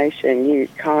certification, you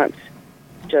can't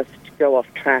just go off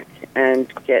track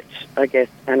and get,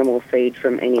 animal feed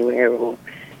from anywhere or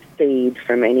seed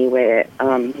from anywhere.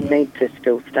 You need to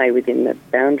still stay within the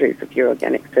boundaries of your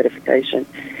organic certification.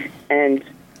 And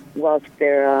whilst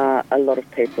there are a lot of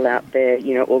people out there,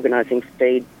 organising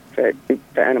feed for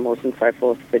animals and so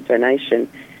forth for donation,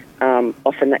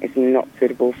 often that is not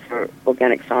suitable for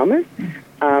organic farmers.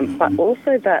 But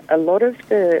also that a lot of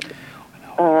the,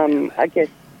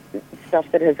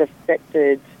 stuff that has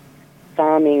affected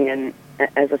farming and,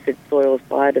 as I said, soils,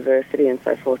 biodiversity and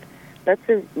so forth, that's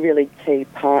a really key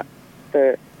part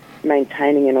for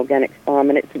maintaining an organic farm,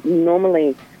 and it's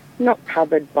normally not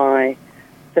covered by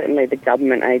certainly the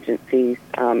government agencies,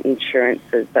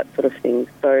 insurances, that sort of thing.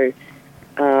 So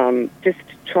just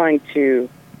trying to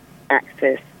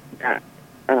access that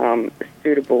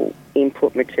suitable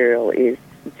input material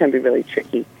can be really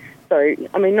tricky. So,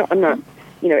 I'm not,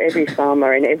 every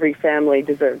farmer and every family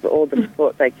deserves all the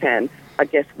support they can. I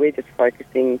guess we're just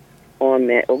focusing on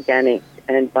their organic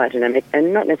and biodynamic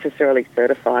and not necessarily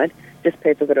certified, just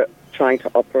people that are trying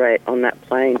to operate on that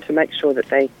plane to make sure that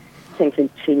they can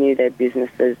continue their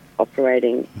businesses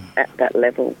operating at that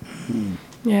level.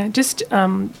 Yeah, just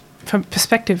from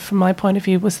perspective, from my point of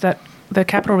view, was that the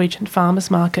Capital Region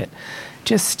Farmers Market,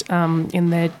 just in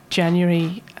their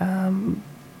January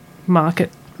market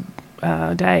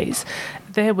days,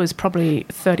 there was probably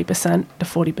 30% to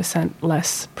 40%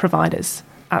 less providers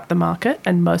at the market,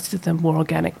 and most of them were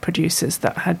organic producers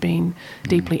that had been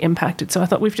deeply impacted. So I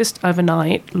thought we've just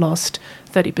overnight lost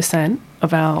 30%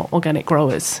 of our organic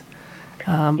growers,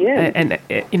 and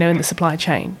in the supply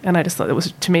chain. And I just thought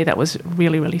that was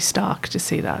really, really stark to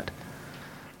see that.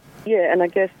 Yeah, and I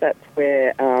guess that's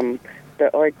where the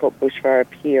Oricorp Bushfire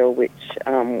Appeal, which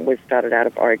was started out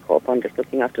of Oricorp, I'm just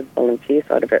looking after the volunteer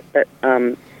side of it, but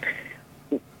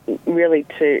really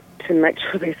to make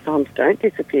sure these farms don't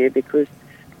disappear, because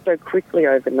so quickly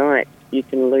overnight you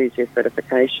can lose your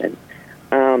certification.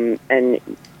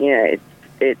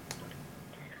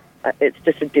 It's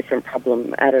just a different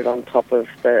problem added on top of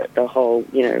the whole,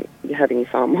 having your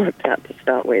farm wiped out to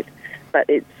start with. But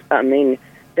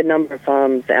the number of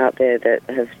farms out there that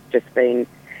have just been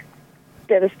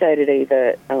devastated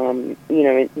either,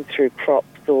 through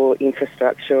crops or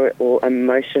infrastructure or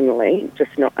emotionally,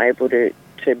 just not able to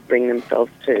bring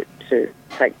themselves to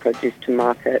take produce to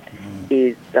market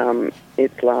is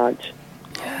large.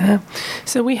 Yeah.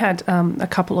 So we had a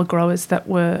couple of growers that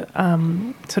were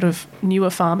sort of newer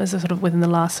farmers, sort of within the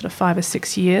last sort of 5 or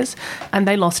 6 years, and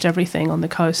they lost everything on the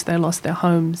coast. They lost their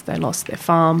homes, they lost their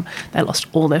farm, they lost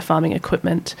all their farming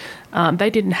equipment.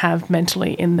 They didn't have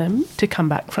mentally in them to come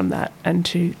back from that and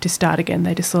to start again.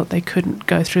 They just thought they couldn't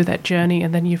go through that journey.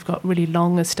 And then you've got really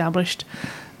long established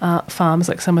farms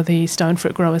like some of the stone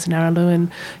fruit growers in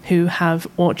Araluen who have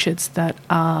orchards that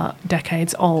are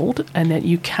decades old, and that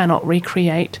you cannot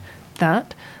recreate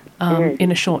that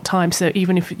in a short time. So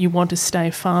even if you want to stay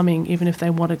farming, even if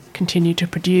they want to continue to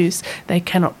produce, they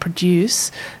cannot produce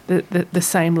the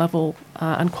same level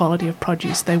and quality of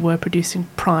produce they were producing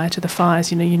prior to the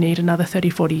fires. You need another 30,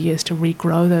 40 years to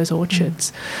regrow those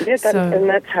orchards. Yeah, and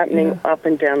that's happening up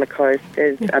and down the coast.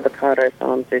 There's avocado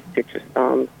farms, there's citrus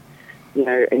farms.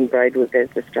 In Braidwood, there's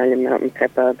Australian mountain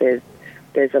pepper.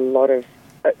 There's a lot of,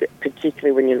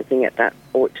 particularly when you're looking at that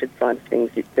orchard side of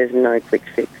things, there's no quick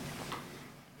fix.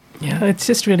 Yeah, it's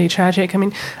just really tragic.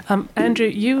 Andrew,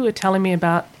 you were telling me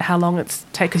about how long it's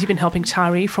taken, because you've been helping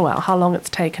Taree for a while, how long it's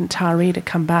taken Taree to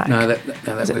come back. No, that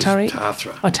was Taree?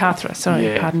 Tathra. Oh, Tathra,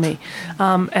 sorry, pardon me.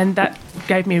 And that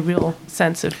gave me a real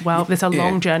sense of, there's a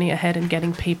long journey ahead in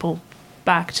getting people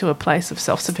back to a place of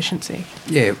self-sufficiency.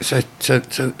 Yeah, so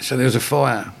there was a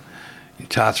fire in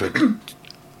Tathra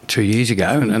 2 years ago,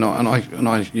 and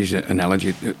I use an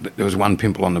analogy. There was one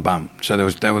pimple on the bum, so they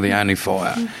were the only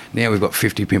fire. Now we've got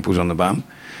 50 pimples on the bum,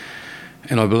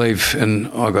 and I believe, and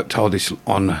I got told this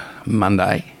on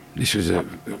Monday. This was a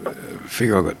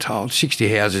figure I got told: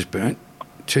 60 houses burnt,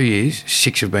 2 years,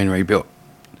 6 have been rebuilt.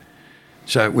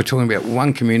 So we're talking about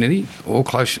one community, all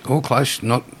close,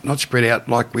 not spread out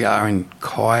like we are in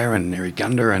Kaya and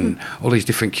Nerigunda and all these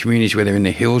different communities where they're in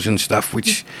the hills and stuff,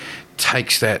 which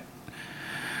takes that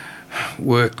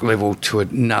work level to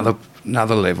another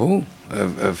another level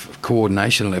of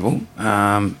coordination level,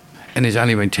 and there's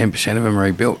only been 10% of them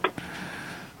rebuilt.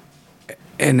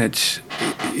 And it's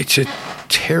a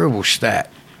terrible stat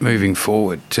moving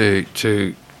forward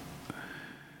to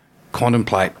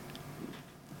contemplate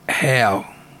how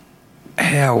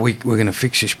we're going to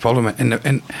fix this problem,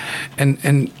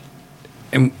 and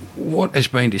what has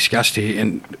been discussed here.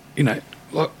 And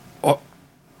I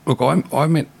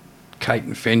met Kate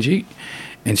and Fenji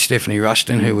and Stephanie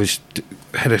Ruston, who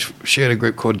shared a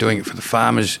group called Doing It for the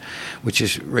Farmers, which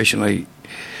has recently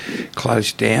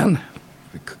closed down.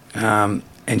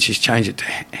 And she's changed it to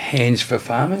Hands for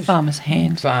Farmers. Farmers'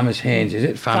 Hands. Farmers' Hands, is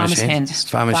it? Farmers' Hands.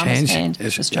 Farmers' Hands.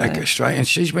 Australia. Australia. And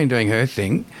she's been doing her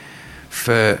thing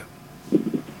for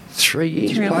 3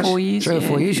 years. 3 or 4 years. 3 or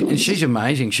 4 years. And she's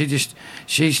amazing. She just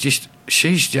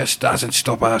doesn't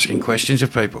stop asking questions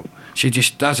of people. She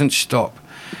just doesn't stop.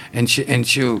 And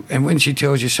when she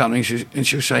tells you something,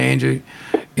 she'll say, Andrew,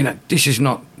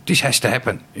 this has to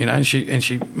happen. And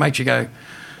she makes you go,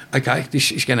 okay,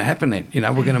 this is going to happen then.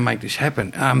 We're going to make this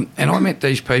happen. And I met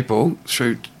these people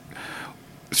through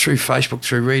Facebook,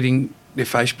 through reading their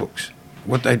Facebooks,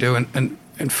 what they do, and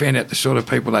found out the sort of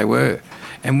people they were.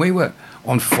 And we were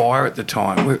on fire at the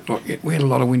time. We had a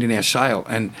lot of wind in our sail.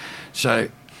 And so...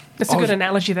 That's a good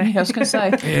analogy there. I was going to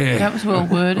say, that was well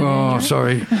worded. Oh,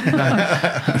 sorry.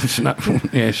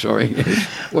 Yeah, sorry.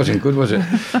 Wasn't good, was it?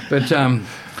 But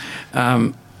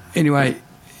anyway...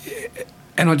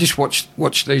 And I just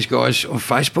watched these guys on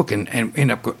Facebook and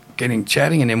ended up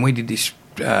chatting, and then we did this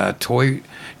toy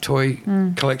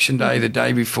collection day the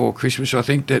day before Christmas. I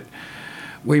think that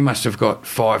we must have got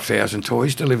 5,000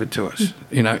 toys delivered to us,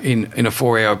 in a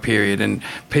 4-hour period, and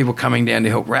people coming down to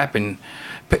help wrap, and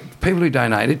people who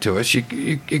donated to us,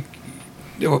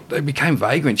 they became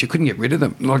vagrants. You couldn't get rid of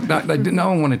them. No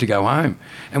one wanted to go home.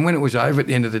 And when it was over at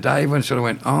the end of the day, everyone sort of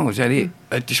went, oh, is that it?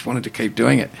 They just wanted to keep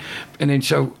doing it. And then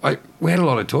we had a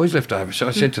lot of toys left over. So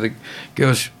I said to the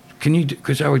girls, can you,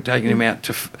 because they were taking them out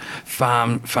to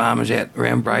farmers out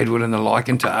around Braidwood and the like,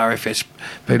 and to RFS,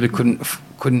 people who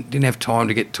didn't have time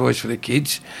to get toys for their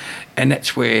kids. And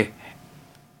that's where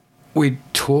we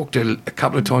talked a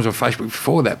couple of times on Facebook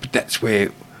before that, but that's where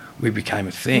we became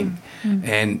a thing.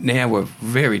 And now we're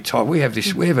very tight. We have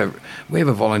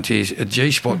a volunteers, a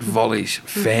G-Spot Volleys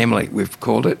family, we've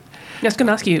called it. I was going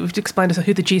to ask you to explain to us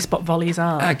who the G-Spot Volleys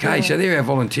are. Okay, so they're our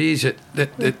volunteers that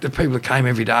the people that came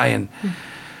every day and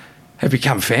have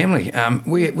become family.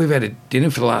 We've had a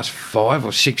dinner for the last 5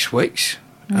 or 6 weeks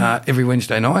every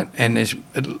Wednesday night, and there's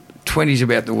 20's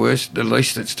about the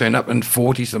least that's turned up, and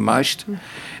 40's the most.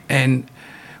 And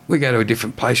we go to a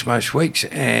different place most weeks,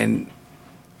 and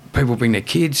people bring their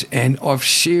kids, and I've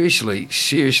seriously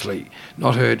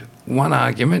not heard one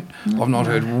argument. I've not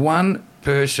heard one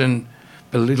person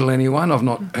belittle anyone. I've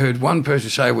not heard one person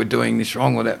say we're doing this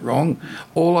wrong or that wrong.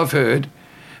 All I've heard,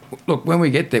 look, when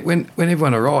we get there, when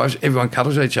everyone arrives, everyone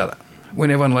cuddles each other.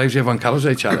 When everyone leaves, everyone cuddles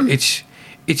each other. It's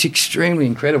extremely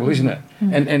incredible, isn't it?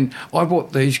 And I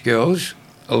brought these girls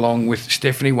along with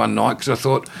Stephanie one night because I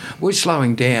thought, we're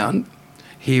slowing down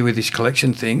here with this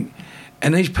collection thing,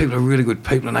 and these people are really good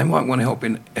people, and they might want to help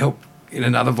in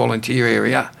another volunteer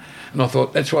area. And I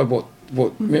thought, that's why I brought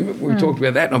remember, we talked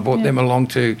about that, and I brought them along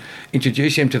to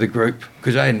introduce them to the group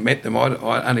because they hadn't met them,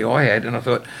 only I had, and I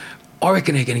thought, I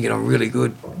reckon they're going to get on really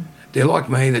good. They're like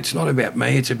me, that's not about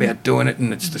me, it's about doing it,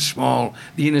 and it's the smile,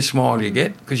 the inner smile you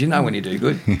get, because you know when you do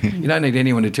good. You don't need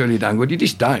anyone to tell you you've done good, you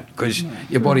just don't, because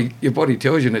your body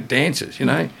tells you and it dances,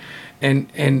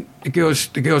 And the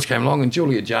girls came along, and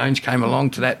Julia Jones came along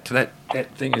to that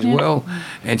thing as well,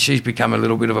 and she's become a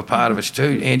little bit of a part of us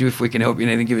too. Andrew, if we can help you in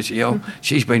anything, give us a yell.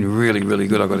 She's been really, really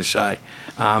good, I've got to say.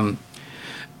 So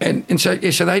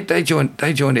they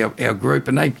joined our group,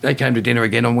 and they came to dinner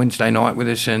again on Wednesday night with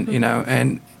us,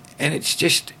 and and it's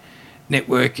just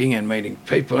networking and meeting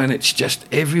people, and it's just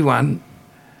everyone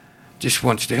just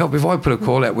wants to help. If I put a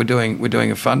call out, we're doing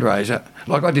a fundraiser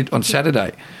like I did on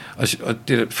Saturday. I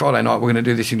did it Friday night. We're going to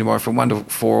do this thing tomorrow from 1 to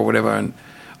 4 or whatever, and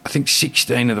I think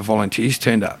 16 of the volunteers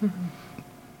turned up.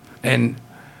 And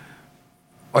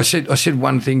I said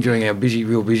one thing during our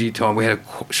real busy time. We had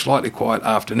a slightly quiet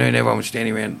afternoon. Everyone was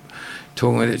standing around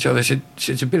talking with each other. I said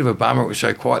it's a bit of a bummer it was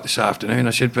so quiet this afternoon.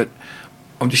 I said, but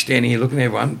I'm just standing here looking at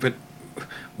everyone, but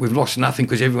we've lost nothing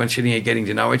because everyone's sitting here getting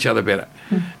to know each other better.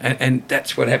 And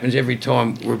that's what happens every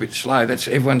time we're a bit slow. That's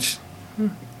everyone's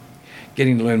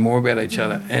getting to learn more about each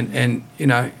other. And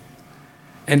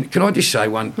can I just say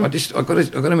one? I've got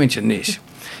to mention this.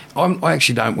 I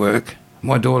actually don't work.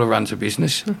 My daughter runs a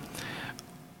business.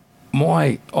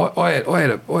 I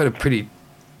had a pretty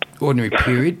ordinary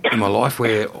period in my life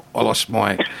where I lost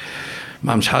my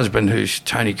Mum's husband, who's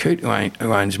Tony Coote,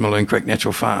 who owns Maloon Creek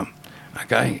Natural Farm.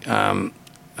 Okay, and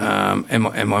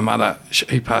my mother,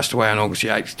 he passed away on August the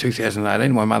 8th,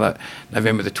 2018. My mother,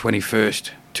 November the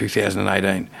 21st,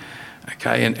 2018.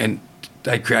 Okay, and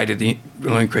they created the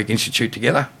Maloon Creek Institute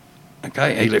together.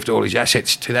 Okay, he left all his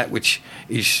assets to that, which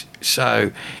is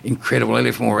so incredible. He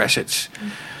left more assets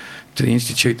to the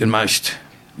institute than most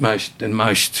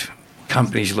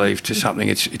companies leave to something.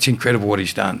 It's incredible what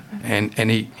he's done,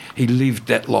 and he lived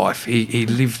that life. He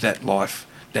lived that life,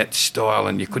 that style,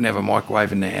 and you couldn't have a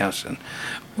microwave in the house and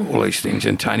all these things.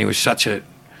 And Tony was such a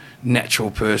natural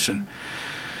person.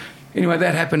 Anyway,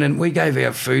 that happened, and we gave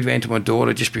our food van to my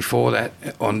daughter just before that,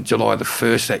 on July the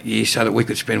 1st that year, so that we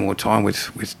could spend more time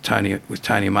with Tony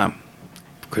and Mum,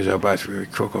 because they were both very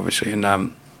crook, obviously. And I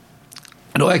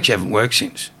actually haven't worked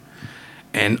since.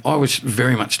 And I was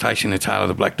very much chasing the tail of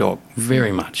the black dog,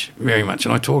 very much.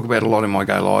 And I talk about it a lot in my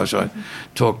Go Lives. I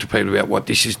talk to people about what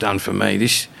this has done for me.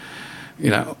 This,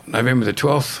 November the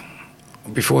 12th,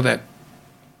 before that,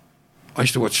 I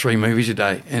used to watch 3 movies a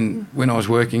day, and when I was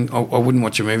working, I wouldn't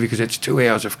watch a movie because it's 2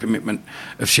 hours of commitment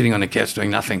of sitting on the couch doing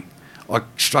nothing. I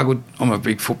struggled. I'm a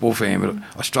big football fan, but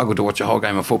I struggled to watch a whole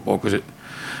game of football because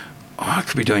I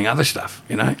could be doing other stuff,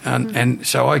 And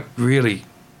so I really,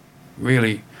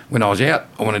 when I was out,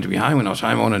 I wanted to be home. When I was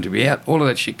home, I wanted to be out. All of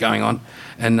that shit going on,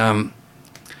 and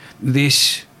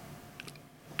this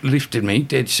lifted me,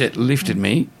 dead set lifted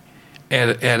me.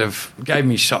 Gave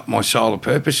me my soul a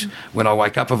purpose. When I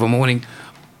wake up of a morning,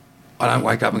 I don't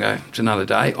wake up and go, it's another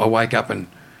day. I wake up and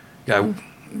go,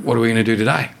 what are we going to do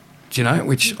today?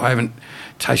 Which I haven't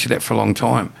tasted that for a long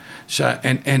time. So,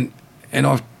 and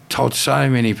I've told so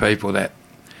many people that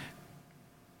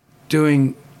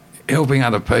helping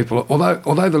other people,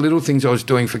 although the little things I was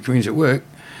doing for communities at work,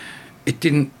 it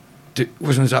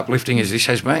wasn't as uplifting as this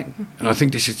has been. And I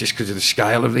think this is just because of the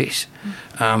scale of this.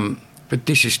 But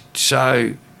this is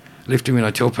so lifting me, and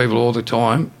I tell people all the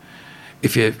time,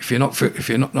 if you're not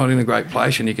in a great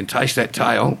place and you can taste that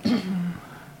tail,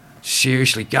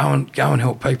 seriously, go and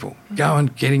help people. Go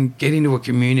and get into a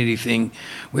community thing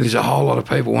where there's a whole lot of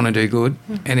people want to do good,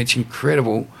 and it's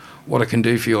incredible what it can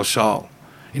do for your soul.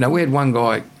 We had one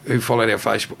guy who follows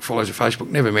our Facebook,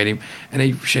 never met him, and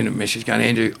he sent a message going,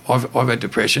 Andrew, I've had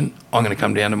depression, I'm going to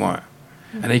come down tomorrow.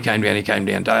 And he came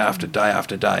down day after day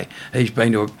after day. He's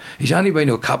only been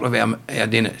to a couple of our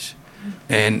dinners,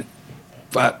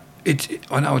 but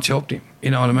I know it's helped him.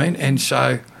 You know what I mean? And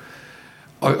so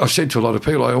I've said to a lot of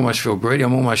people, I almost feel greedy.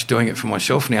 I'm almost doing it for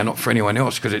myself now, not for anyone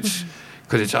else, because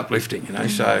it's uplifting.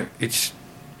 So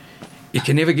you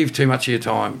can never give too much of your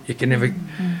time. You can never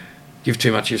give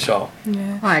too much of your soul.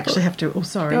 Yeah. I actually have to. Oh,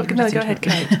 sorry. No, go ahead,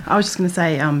 Kate. I was just going to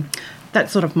say.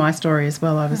 That's sort of my story as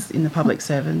well. I was in the public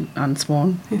service,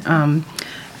 unsworn,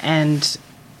 and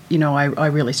I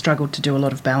really struggled to do a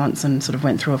lot of balance and sort of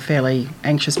went through a fairly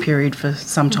anxious period for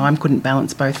some time. Couldn't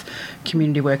balance both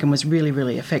community work and was really,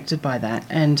 really affected by that.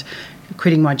 And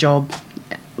quitting my job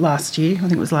last year, I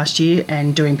think it was last year,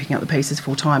 and doing Picking Up the Pieces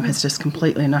full time has just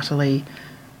completely and utterly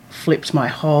flipped my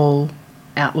whole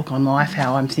outlook on life,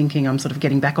 how I'm thinking. I'm sort of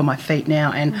getting back on my feet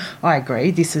now, and I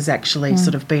agree, this has actually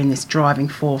sort of been this driving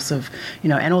force of,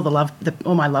 and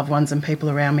all my loved ones and people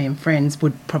around me and friends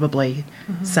would probably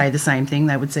say the same thing.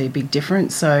 They would see a big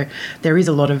difference. So there is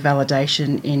a lot of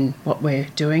validation in what we're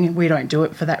doing. We don't do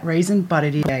it for that reason, but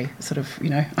it is a sort of,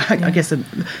 I guess a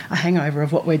hangover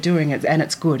of what we're doing, and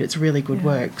it's good. It's really good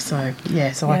work. So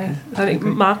I think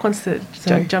Mark wants to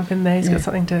jump in there. He's got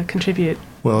something to contribute.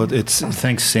 Well, it's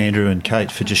thanks, Sandra and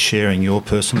Kate, for just sharing your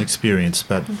personal experience.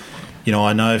 But,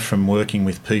 I know from working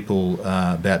with people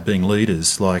about being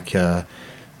leaders, like the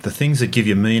things that give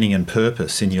you meaning and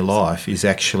purpose in your life is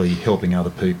actually helping other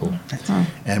people. That's right.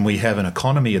 And we have an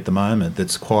economy at the moment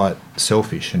that's quite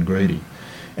selfish and greedy.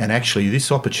 And actually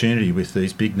this opportunity with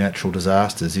these big natural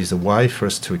disasters is a way for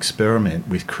us to experiment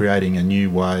with creating a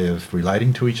new way of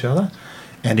relating to each other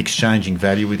and exchanging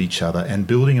value with each other and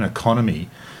building an economy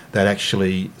that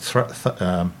actually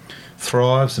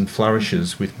thrives and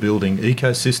flourishes with building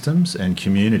ecosystems and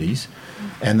communities.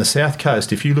 And the South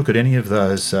Coast, if you look at any of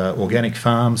those organic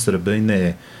farms that have been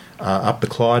there up the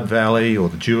Clyde Valley or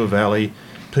the Dewar Valley,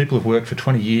 people have worked for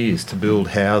 20 years to build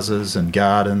houses and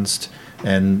gardens.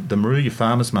 And the Moruya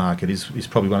Farmers Market is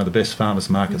probably one of the best farmers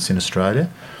markets in Australia.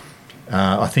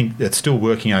 I think it's still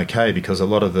working okay because a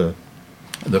lot of the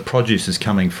produce is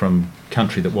coming from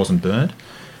country that wasn't burnt.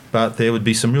 But there would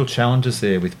be some real challenges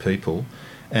there with people.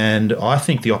 And I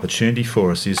think the opportunity for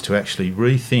us is to actually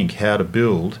rethink how to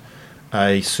build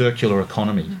a circular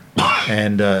economy.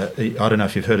 And I don't know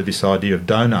if you've heard of this idea of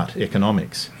donut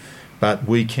economics, but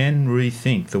we can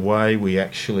rethink the way we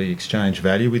actually exchange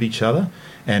value with each other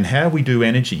and how we do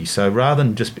energy. So rather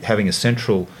than just having a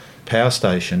central power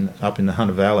station up in the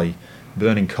Hunter Valley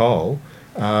burning coal,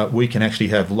 we can actually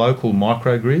have local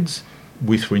microgrids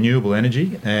with renewable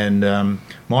energy. And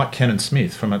Mike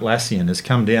Cannon-Smith from Atlassian has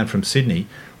come down from Sydney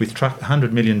with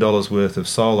 $100 million worth of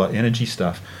solar energy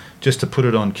stuff just to put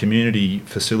it on community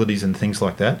facilities and things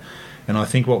like that. And I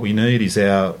think what we need is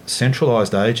our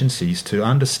centralised agencies to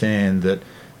understand that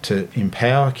to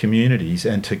empower communities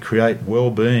and to create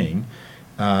well-being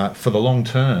for the long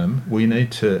term, we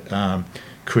need to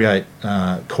create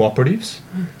cooperatives.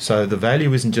 So the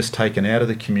value isn't just taken out of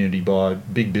the community by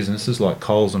big businesses like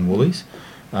Coles and Woolies.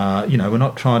 We're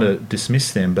not trying to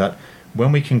dismiss them, but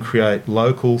when we can create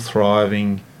local,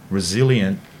 thriving,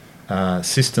 resilient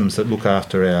systems that look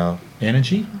after our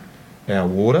energy, our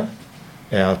water,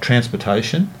 our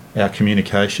transportation, our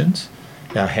communications,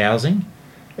 our housing,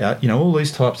 all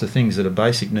these types of things that are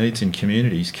basic needs in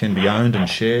communities can be owned and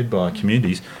shared by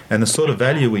communities. And the sort of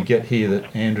value we get here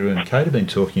that Andrew and Kate have been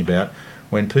talking about,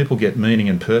 when people get meaning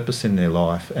and purpose in their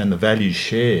life and the values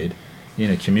shared in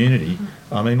a community,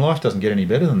 I mean, life doesn't get any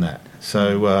better than that.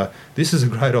 So this is a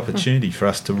great opportunity for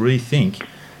us to rethink,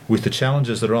 with the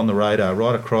challenges that are on the radar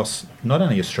right across not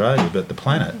only Australia but the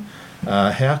planet,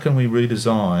 how can we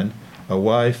redesign a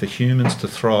way for humans to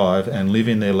thrive and live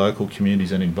in their local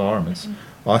communities and environments.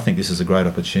 I think this is a great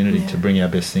opportunity to bring our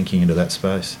best thinking into that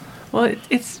space. Well,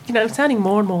 it's sounding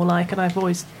more and more like, and I've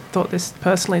always thought this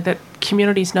personally, that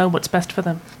communities know what's best for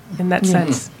them in that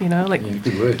sense.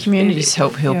 Good word. Communities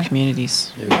help heal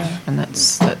communities, Yeah. and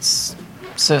that's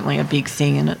certainly a big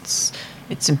thing. And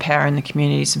it's empowering the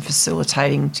communities and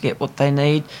facilitating to get what they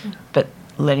need, but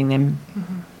letting them.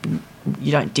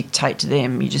 You don't dictate to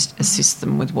them, you just assist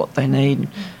them with what they need,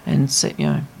 and so,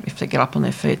 if they get up on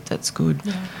their feet, that's good.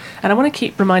 Yeah. And I want to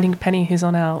keep reminding Penny, who's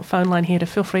on our phone line here, to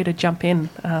feel free to jump in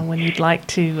when you'd like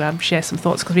to share some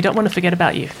thoughts, because we don't want to forget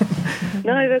about you.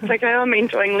 No, that's okay. I'm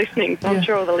enjoying listening, so I'm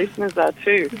sure all the listeners are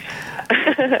too.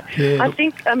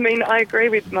 I agree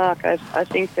with Mark. I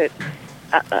think that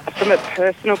from a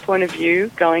personal point of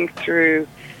view, going through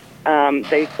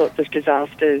these sorts of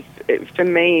disasters, for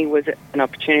me, was an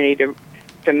opportunity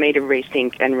for me to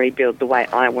rethink and rebuild the way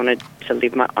I wanted to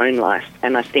live my own life.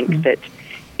 And I think that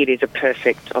it is a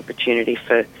perfect opportunity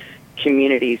for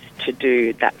communities to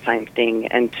do that same thing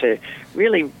and to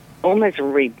really almost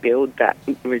rebuild that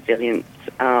resilience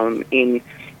in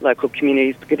local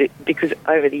communities, because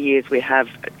over the years we have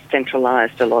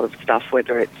centralised a lot of stuff,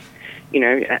 whether it's,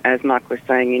 as Mark was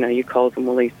saying, your Coles and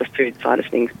Woolies, the food side of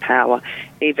things, power,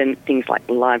 even things like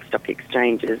livestock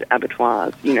exchanges,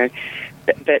 abattoirs,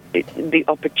 that the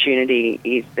opportunity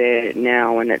is there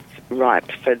now, and it's ripe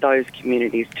for those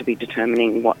communities to be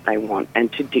determining what they want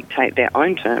and to dictate their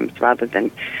own terms rather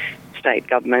than state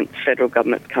governments, federal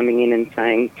governments coming in and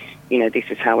saying, this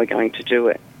is how we're going to do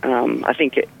it. I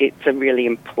think it's a really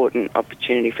important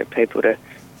opportunity for people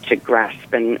to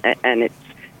grasp, and it's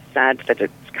sad that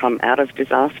it's come out of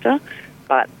disaster,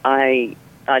 but I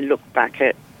look back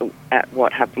at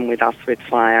what happened with us with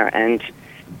fire, and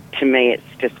to me it's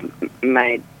just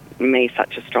made me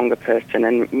such a stronger person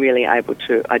and really able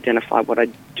to identify what I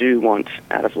do want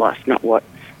out of life, not what,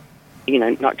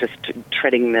 not just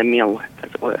treading the mill,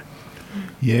 as it were.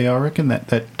 Yeah, I reckon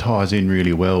that ties in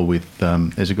really well with,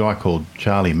 there's a guy called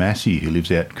Charlie Massey who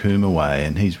lives out Cooma Way,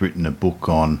 and he's written a book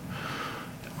on,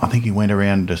 I think he went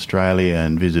around Australia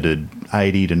and visited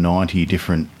 80 to 90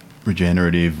 different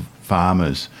regenerative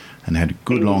farmers and had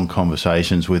good long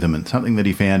conversations with them. And something that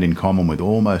he found in common with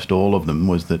almost all of them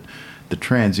was that the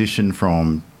transition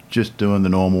from just doing the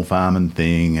normal farming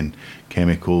thing and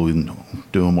chemical and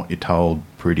doing what you're told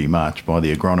pretty much by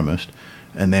the agronomist,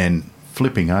 and then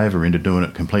flipping over into doing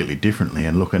it completely differently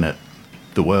and looking at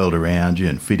the world around you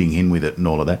and fitting in with it and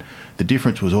all of that, the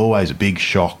difference was always a big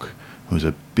shock. It was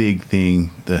a big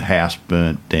thing. The house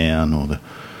burnt down, or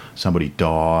somebody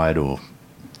died, or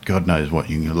God knows what,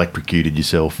 you electrocuted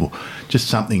yourself, or just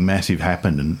something massive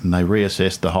happened, and they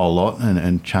reassessed the whole lot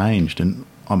and changed. And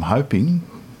I'm hoping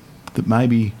that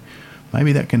maybe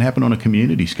that can happen on a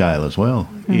community scale as well,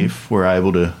 if we're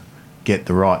able to get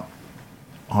the right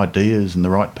ideas and the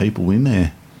right people in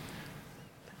there.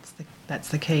 That's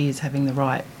the key, is having the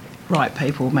right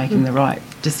people making the right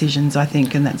decisions, I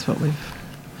think, and that's what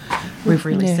we've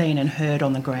really seen and heard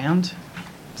on the ground.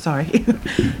 Sorry.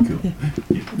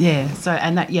 Yeah. So,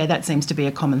 and that seems to be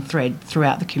a common thread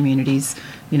throughout the communities.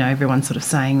 Everyone's sort of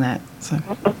saying that. So,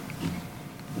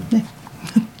 yeah.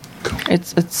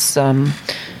 It's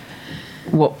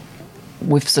what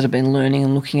we've sort of been learning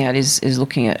and looking at is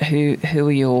looking at who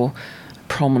are your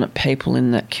prominent people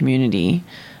in that community,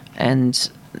 and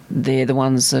they're the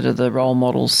ones that are the role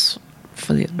models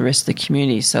for the rest of the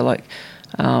community. So, like,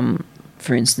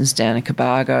 for instance, down in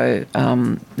Cobargo,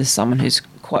 there's someone who's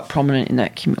quite prominent in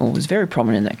that or was very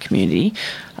prominent in that community,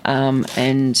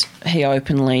 and he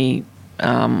openly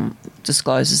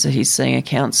discloses that he's seeing a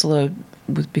counsellor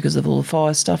because of all the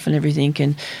fire stuff and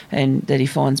everything, and that he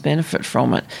finds benefit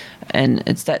from it. And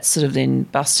it's that sort of then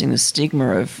busting the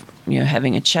stigma of, you know,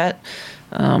 having a chat.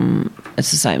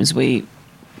 It's the same as we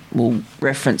will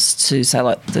reference to, say,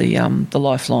 like the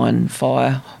Lifeline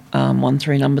Fire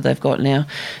 13 number they've got now.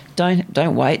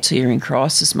 Don't wait till you're in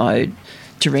crisis mode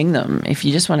to ring them. If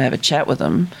you just want to have a chat with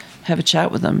them,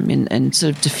 and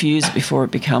sort of diffuse it before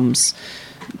it becomes,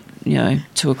 you know,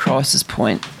 to a crisis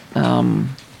point,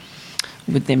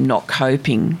 with them not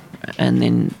coping, and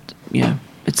then, you know,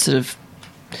 it's sort of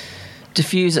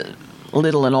diffuse it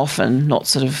little and often, not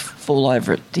sort of fall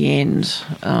over at the end.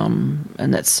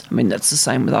 And that's the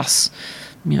same with us.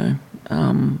 You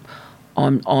know,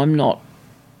 I'm not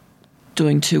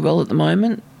doing too well at the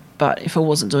moment, but if I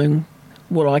wasn't doing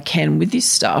what I can with this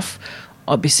stuff,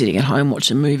 I'd be sitting at home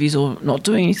watching movies or not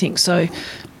doing anything. So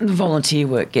the volunteer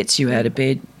work gets you out of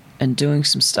bed and doing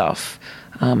some stuff,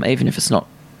 even if it's not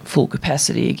full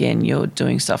capacity. Again, you're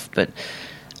doing stuff, but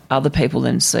other people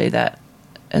then see that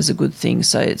as a good thing.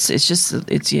 So it's this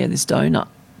donut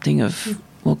thing of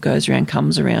what goes around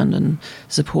comes around, and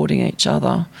supporting each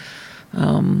other,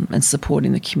 and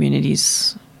supporting the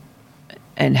communities,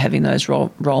 and having those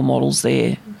role models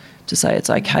there to say it's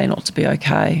okay not to be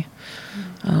okay,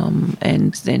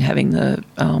 and then having the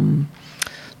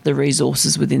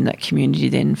resources within that community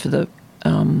then for the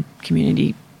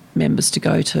community members to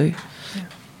go to.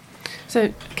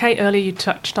 So, Kate, earlier you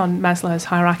touched on Maslow's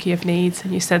hierarchy of needs,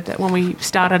 and you said that when we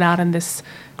started out in this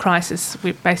crisis,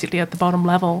 we're basically at the bottom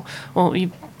level. Well,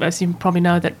 as you probably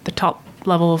know, that the top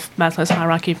level of Maslow's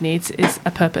hierarchy of needs is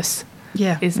a purpose.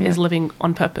 Is living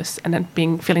on purpose, and then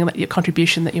feeling that your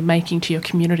contribution that you're making to your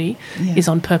community is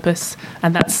on purpose,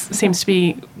 and that seems to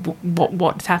be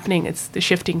what's happening. It's the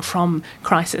shifting from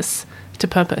crisis to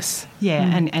purpose.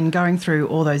 And going through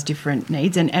all those different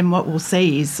needs, and what we'll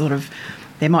see is sort of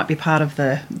there might be part of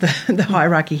the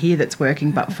hierarchy here that's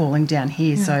working but falling down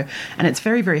here. So, and it's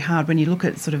very, very hard when you look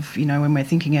at sort of, you know, when we're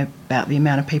thinking about the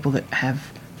amount of people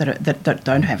that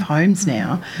don't have homes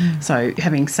now. So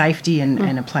having safety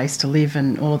and a place to live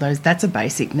and all of those, that's a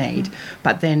basic need.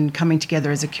 But then coming together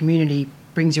as a community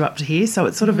brings you up to here. So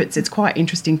it's sort of it's quite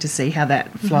interesting to see how that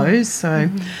flows.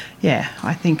 So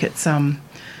I think it's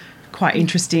quite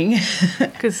interesting.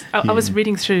 Because I was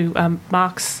reading through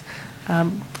Mark's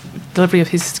delivery of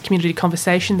his community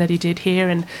conversation that he did here,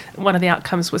 and one of the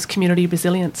outcomes was community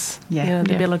resilience, the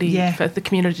ability for the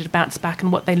community to bounce back,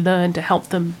 and what they learn to help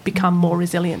them become more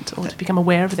resilient, or to become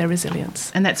aware of their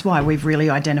resilience. And that's why we've really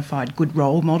identified good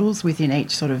role models within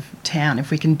each sort of town.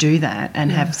 If we can do that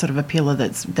and have sort of a pillar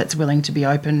that's willing to be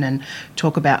open and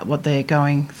talk about what they're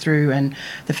going through, and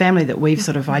the family that we've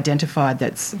sort of identified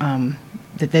that's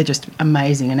that they're just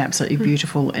amazing and absolutely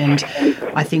beautiful, and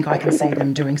I think I can see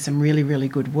them doing some really, really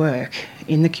good work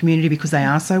in the community because they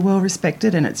are so well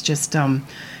respected, and it's just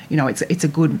it's a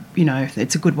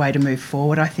good way to move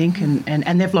forward, I think,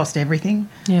 and they've lost everything,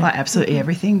 like absolutely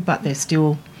everything, but they're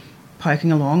still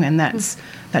poking along, and that's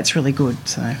really good.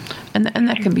 So and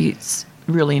that can be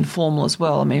really informal as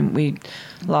well. I mean, we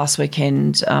last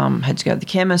weekend had to go to the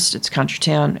chemist. It's a country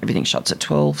town. Everything shuts at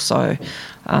 12. So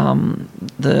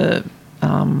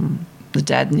the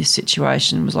dad in this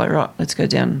situation was like, right, let's go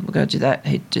down. We'll go do that.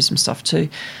 He'd do some stuff too.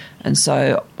 And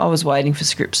so I was waiting for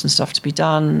scripts and stuff to be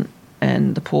done,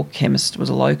 and the poor chemist was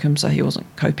a locum, so he wasn't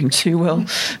coping too well.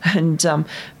 And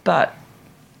but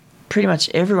pretty much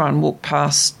everyone walked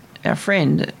past our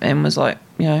friend and was like,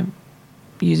 you know,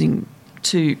 using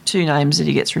two names that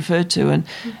he gets referred to,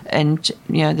 and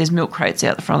you know, there's milk crates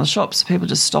out the front of the shop, so people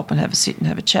just stop and have a sit and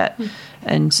have a chat.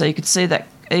 And so you could see that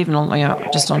even on, you know,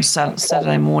 just on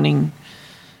Saturday morning,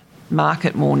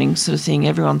 market morning sort of thing,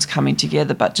 everyone's coming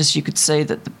together, but just you could see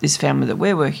that this family that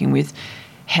we're working with,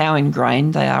 how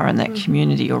ingrained they are in that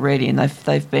community already, and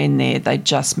they've been there. They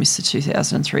just missed the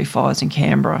 2003 fires in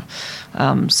Canberra,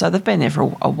 so they've been there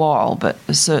for a while, but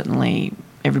certainly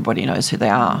everybody knows who they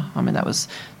are. I mean, that was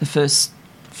the first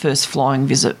flying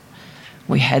visit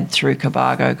we had through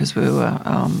Cobargo, because we were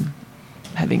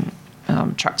having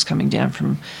trucks coming down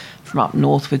from up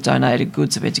north with donated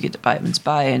goods that we had to get to Bateman's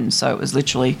Bay, and so it was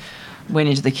literally went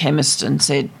into the chemist and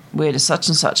said, where does such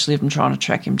and such live? I'm trying to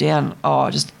track him down.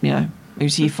 He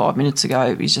was here 5 minutes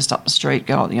ago. He's just up the street,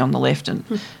 go on the left, and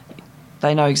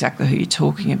they know exactly who you're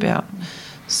talking about.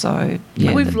 So,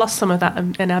 yeah. We've lost some of that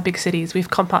in our big cities. We've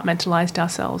compartmentalised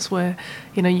ourselves where,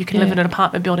 you can live in an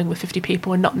apartment building with 50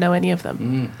 people and not know any of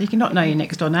them. You cannot know your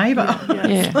next door neighbour.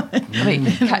 Yeah. I mean,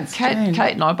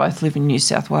 Kate and I both live in New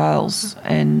South Wales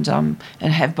and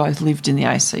have both lived in the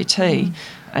ACT.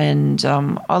 And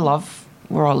I love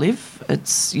where I live.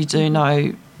 It's, you do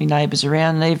know your neighbours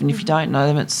around, and even if you don't know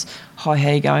them, it's hi,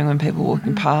 how you going when people are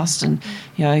walking past, and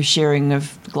sharing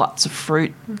of gluts of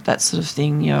fruit, that sort of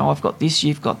thing. I've got this,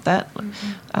 you've got that,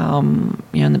 and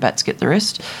the bats get the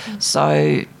rest.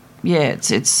 So yeah,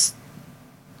 it's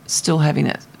still having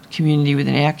that community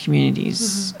within our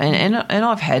communities, and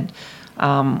I've had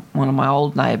one of my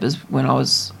old neighbours when I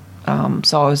was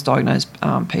so I was diagnosed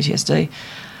PTSD.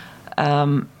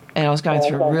 And I was going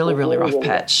through a really, really rough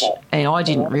patch, and I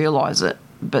didn't realise it.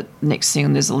 But next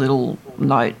thing, there's a little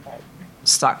note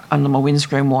stuck under my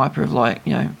windscreen wiper of like,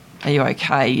 are you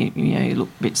okay? You look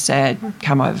a bit sad.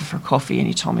 Come over for a coffee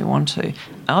anytime you want to.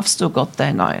 I've still got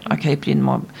that note. I keep it in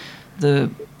the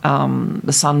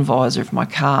sun visor of my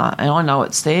car, and I know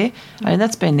it's there. And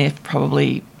that's been there for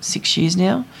probably 6 years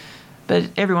now. But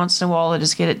every once in a while, I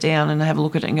just get it down and have a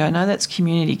look at it and go, no, that's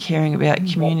community, caring about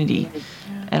community.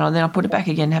 And then I put it back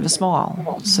again and have a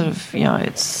smile. Sort of,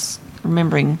 it's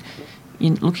remembering,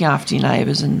 looking after your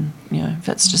neighbours, and, if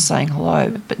that's just saying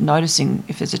hello, but noticing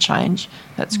if there's a change,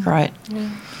 that's great. Yeah.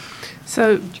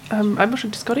 So, I'm not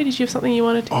sure, Scotty, did you have something you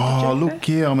wanted to Oh, look,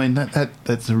 there? yeah, I mean,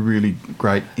 that's a really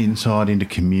great insight into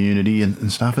community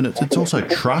and stuff, and it's also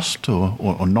trust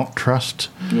or not trust.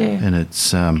 Yeah. And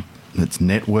it's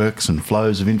networks and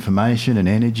flows of information and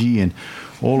energy and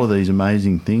all of these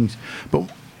amazing things.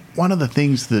 But one of the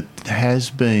things that has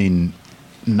been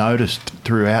noticed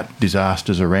throughout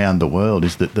disasters around the world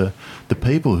is that the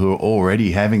people who are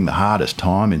already having the hardest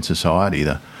time in society,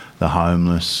 the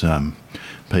homeless,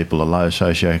 people are low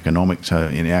socioeconomic, so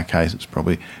in our case it's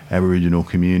probably Aboriginal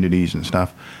communities and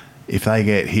stuff, if they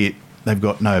get hit, they've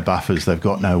got no buffers, they've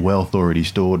got no wealth already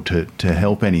stored to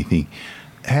help anything.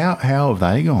 How have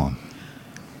they gone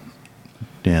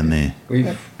down there? We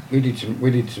did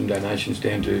some donations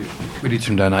down to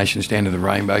the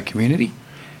Rainbow community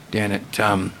down at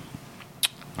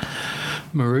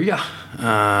Maria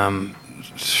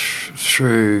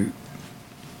through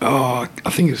I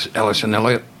think it's Alison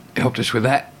Elliott helped us with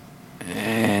that.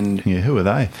 And yeah, who are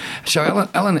they? So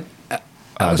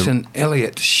Alison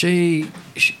Elliott, she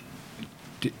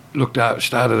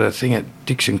started a thing at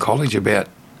Dixon College about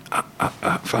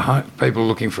for people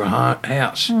looking for a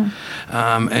house,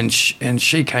 and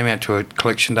she came out to a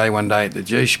collection day one day at the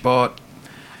G-Spot,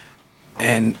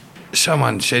 and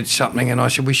someone said something, and I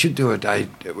said we should do a day,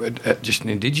 just an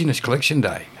Indigenous collection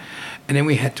day, and then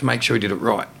we had to make sure we did it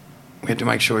right. We had to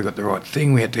make sure we got the right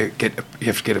thing. You have to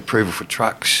get approval for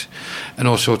trucks, and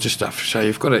all sorts of stuff. So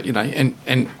you've got to,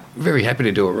 and very happy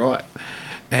to do it right.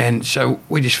 And so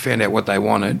we just found out what they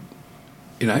wanted,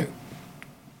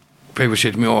 People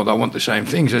said to me, "Oh, they want the same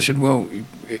things." I said, "Well,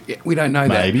 we don't know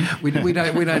that. Maybe. We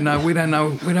don't know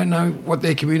what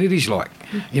their community's like.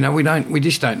 We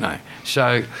just don't know.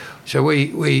 So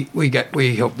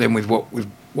we help them with what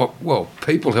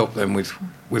people help them with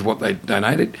what they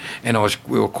donated, and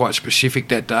we were quite specific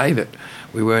that day that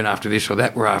we weren't after this or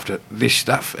that, we're after this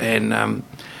stuff, and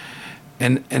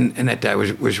that day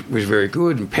was very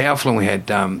good and powerful, and we had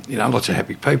lots of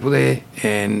happy people there,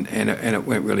 and it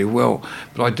went really well.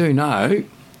 But I do know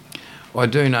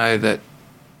that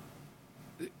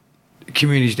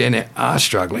communities down there are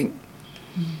struggling,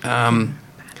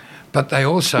 but they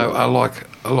also are like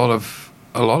a lot of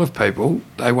people.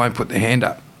 They won't put their hand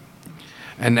up,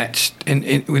 and that's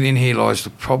within here lies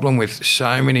the problem with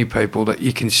so many people that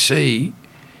you can see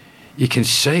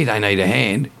they need a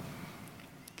hand.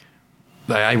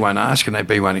 They A, won't ask, and they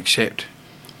B, won't accept.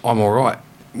 I'm all right.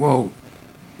 Well,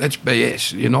 that's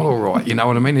BS. You're not all right. You know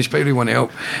what I mean? There's people who want to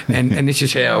help. And this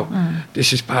is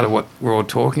this is part of what we're all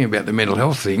talking about, the mental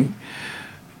health thing.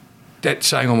 That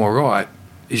saying I'm all right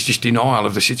is just denial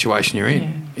of the situation you're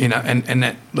in, and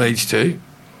that leads to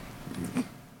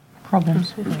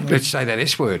problems. Let's say that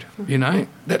S word,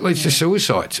 that leads to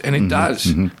suicides, and it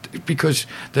does, because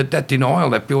that denial,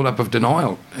 that build-up of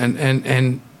denial, and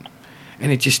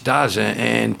it just does,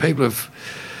 and I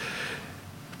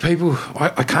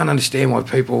can't understand why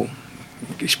people,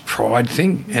 this pride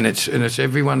thing, and it's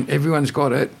everyone's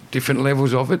got it, different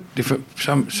levels of it, different,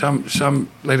 some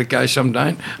let it go, some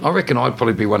don't. I reckon I'd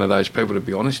probably be one of those people, to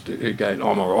be honest, who go,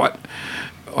 I'm all right.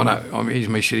 I know, here's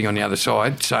me sitting on the other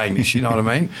side saying this, you know what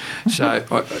I mean? So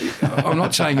I'm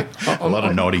not saying... A lot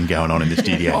of nodding going on in the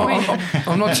studio.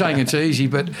 I'm not saying it's easy,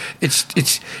 but it's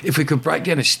if we could break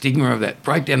down the stigma of that,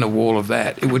 break down the wall of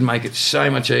that, it would make it so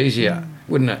much easier.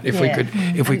 wouldn't it?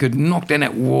 If we could knock down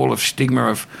that wall of stigma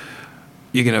of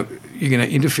you're gonna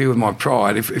interfere with my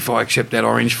pride if I accept that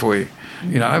orange for you.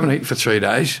 You know, I haven't eaten for 3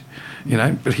 days. You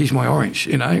know, but here's my orange.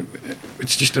 You know,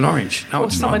 it's just an orange. No, Or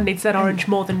it's someone not. needs that orange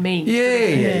more than me.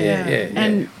 Yeah.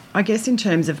 And I guess in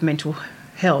terms of mental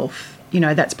health, you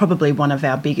know, that's probably one of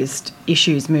our biggest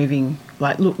issues moving,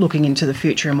 like looking into the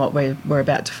future and what we're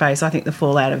about to face. I think the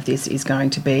fallout of this is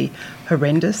going to be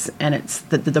horrendous, and it's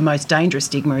the most dangerous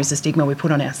stigma is the stigma we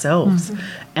put on ourselves.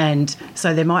 And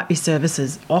so there might be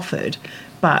services offered,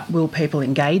 but will people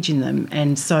engage in them?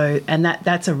 And so, and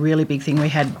that's a really big thing. We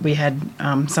had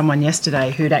someone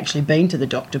yesterday who'd actually been to the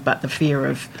doctor, but the fear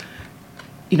of,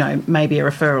 you know, maybe a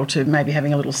referral to maybe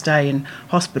having a little stay in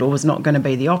hospital was not going to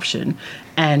be the option,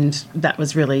 and that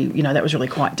was really, you know, that was really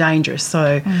quite dangerous.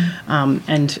 So, and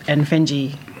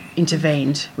Fenji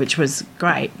intervened, which was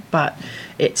great, but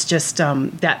it's just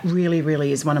that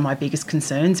really is one of my biggest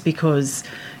concerns, because,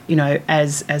 you know,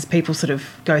 as people sort of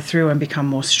go through and become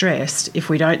more stressed, if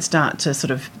we don't start to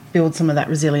sort of build some of that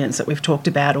resilience that we've talked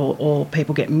about, or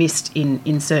people get missed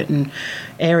in certain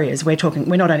areas, we're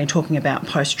not only talking about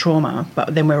post-trauma,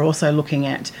 but then we're also looking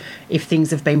at if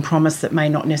things have been promised that may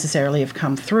not necessarily have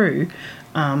come through.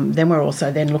 Then we're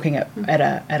also then looking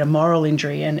at a moral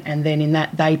injury, and then in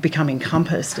that they become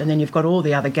encompassed, and then you've got all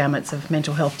the other gamuts of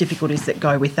mental health difficulties that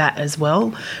go with that as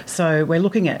well. So we're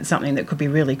looking at something that could be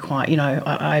really quite, you know,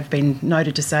 I've been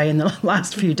noted to say in the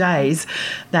last few days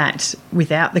that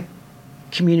without the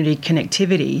community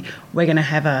connectivity, we're going to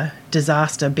have a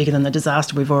disaster bigger than the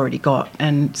disaster we've already got.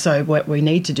 And so what we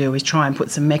need to do is try and put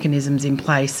some mechanisms in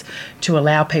place to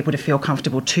allow people to feel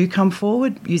comfortable to come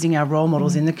forward using our role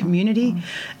models in the community,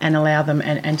 and allow them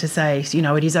and to say, you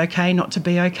know, it is okay not to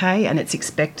be okay, and it's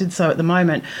expected. So at the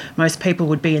moment, most people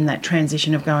would be in that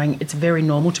transition of going, it's very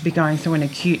normal to be going through an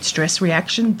acute stress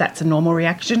reaction. That's a normal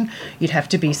reaction. You'd have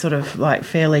to be sort of like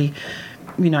fairly,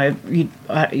 you know, you're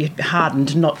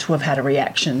hardened not to have had a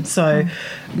reaction. So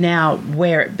now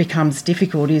where it becomes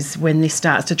difficult is when this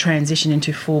starts to transition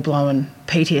into full-blown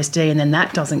PTSD, and then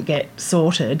that doesn't get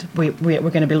sorted. We're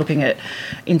going to be looking at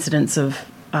incidents of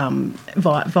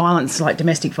violence, like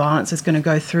domestic violence, is going to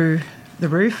go through the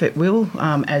roof. It will,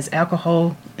 as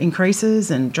alcohol increases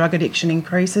and drug addiction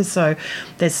increases. So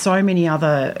there's so many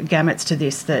other gamuts to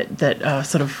this that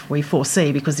sort of we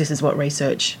foresee, because this is what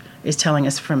research is telling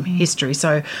us from history.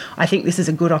 So I think this is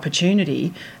a good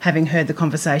opportunity, having heard the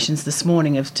conversations this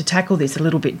morning, of to tackle this a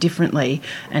little bit differently,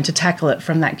 and to tackle it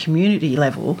from that community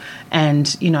level.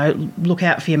 And, you know, look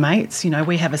out for your mates. You know,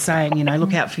 we have a saying, you know,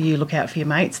 look out for you, look out for your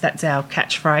mates. That's our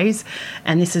catchphrase.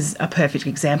 And this is a perfect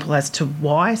example as to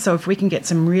why. So if we can get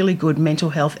some really good mental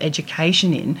health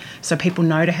education in, so people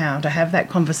know how to have that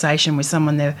conversation with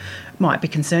someone they might be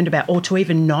concerned about, or to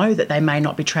even know that they may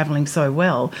not be travelling so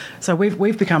well. So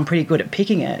we've become pretty good at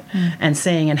picking it and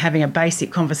seeing and having a basic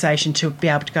conversation to be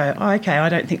able to go, oh, okay, I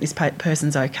don't think this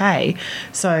person's okay.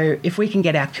 So if we can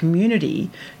get our community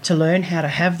to learn how to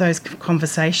have those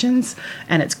conversations,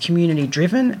 and it's community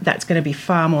driven, that's going to be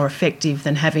far more effective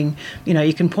than having, you know,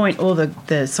 you can point all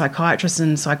the psychiatrists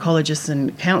and psychologists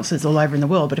and counsellors all over in the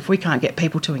world, but if we can't get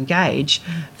people to engage,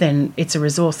 then it's a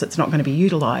resource that's not going to be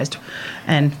utilised.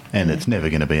 And it's never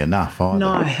going to be enough either.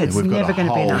 No, it's never going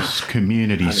to be enough.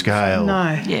 Community scale.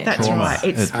 No, that's trauma. right.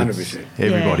 It's 100%.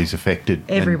 Everybody's affected.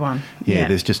 Everyone.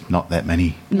 And, there's just not that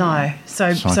many. No,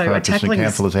 so psychiatrists and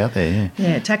counsellors out there.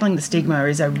 Yeah, tackling the stigma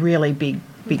is a really big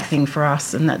thing for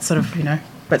us, and that's sort of, you know,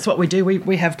 that's what we do.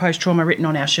 We have post-trauma written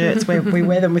on our shirts. We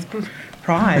wear them with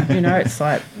pride. You know, it's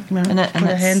like, you know, put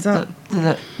our hands up.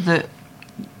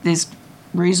 There's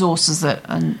resources that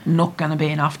are not going to be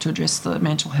enough to address the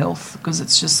mental health, because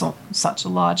it's just such a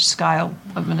large scale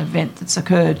of an event that's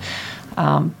occurred.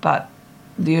 But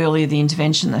the earlier the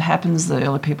intervention that happens, the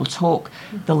earlier people talk,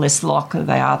 the less likely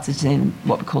they are to then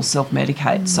what we call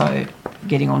self-medicate, so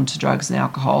getting onto drugs and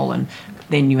alcohol, and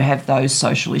then you have those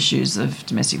social issues of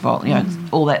domestic violence. You know,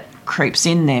 all that creeps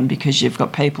in then, because you've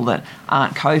got people that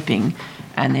aren't coping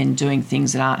and then doing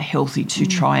things that aren't healthy to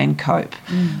try and cope.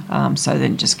 So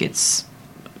then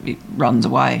it runs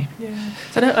away. Yeah.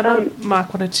 So I know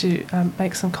Mark wanted to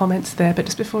make some comments there, but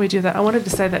just before we do that, I wanted to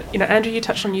say that, you know, Andrew, you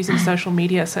touched on using social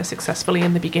media so successfully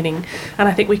in the beginning, and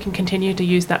I think we can continue to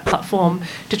use that platform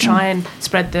to try and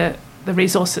spread the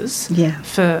resources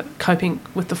for coping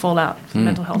with the fallout,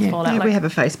 mental health fallout. Yeah, we have a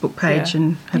Facebook page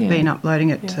and have been uploading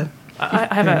it to...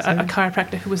 I have a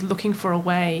chiropractor who was looking for a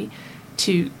way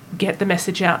to get the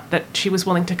message out that she was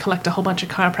willing to collect a whole bunch of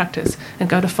chiropractors and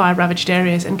go to fire-ravaged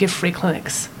areas and give free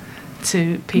clinics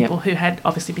to people who had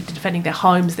obviously been defending their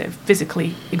homes. They're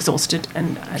physically exhausted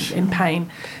and in pain.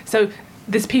 So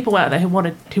there's people out there who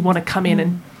want to come in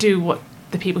and do what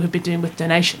the people who've been doing with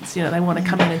donations. You know, they want to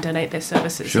come in and donate their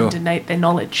services and donate their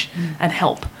knowledge and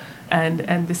help.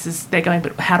 And this is, they're going,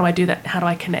 but how do I do that? How do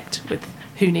I connect with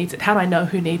who needs it? How do I know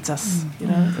who needs us? You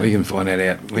know, we can find that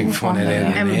out. We can find that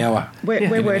out in an hour.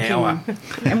 We're working,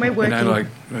 and we're working. You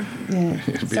know,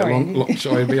 it'd be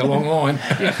it'd be a long line.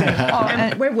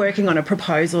 And we're working on a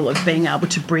proposal of being able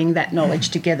to bring that knowledge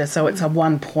together, so it's a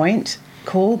one-point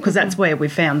call, because that's where we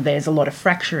found there's a lot of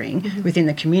fracturing within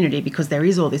the community, because there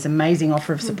is all this amazing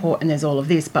offer of support and there's all of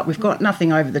this, but we've got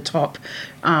nothing over the top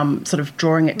sort of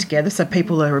drawing it together, so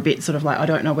people are a bit sort of like, I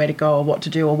don't know where to go or what to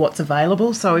do or what's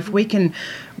available. So if we can,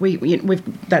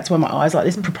 we've that's why my eyes like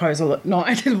this proposal at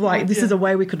night, like this is a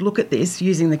way we could look at this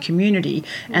using the community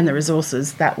and the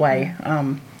resources that way.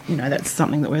 You know, that's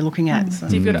something that we're looking at. So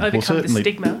you've got to overcome the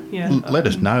stigma. Let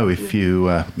us know if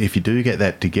you do get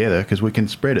that together, because we can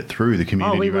spread it through the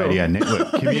community radio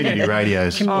network. Community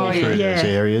radios all through those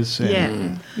areas,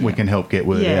 and we can help get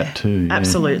word out too.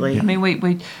 Absolutely. I mean,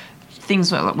 we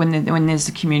things like when there's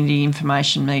the community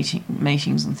information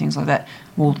meetings and things like that,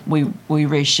 we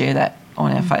reshare that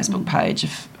on our Facebook page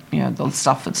of, you know, the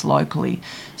stuff that's locally.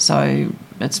 So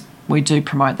we do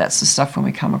promote that sort of stuff when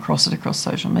we come across it across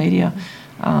social media.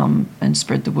 And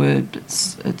spread the word.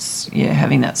 It's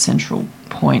having that central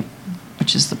point,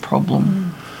 which is the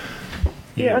problem.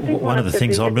 Yeah, I think one of the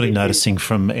things I'm really noticing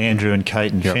from Andrew and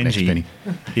Kate and Fenji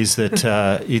is that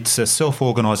it's a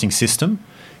self-organising system.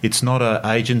 It's not an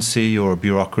agency or a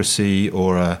bureaucracy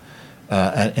or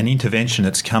an intervention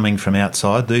that's coming from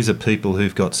outside. These are people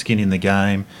who've got skin in the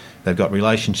game. They've got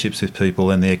relationships with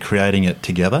people and they're creating it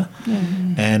together.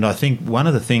 And I think one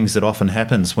of the things that often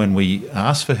happens when we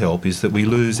ask for help is that we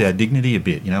lose our dignity a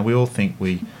bit. You know, we all think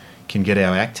we can get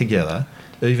our act together,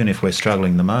 even if we're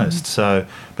struggling the most. So,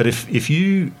 but if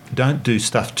you don't do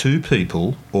stuff to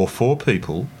people or for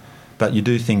people, but you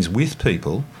do things with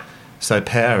people, so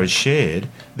power is shared,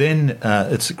 then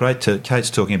it's great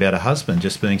Kate's talking about her husband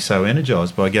just being so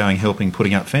energised by helping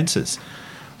putting up fences.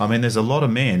 I mean, there's a lot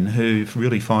of men who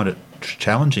really find it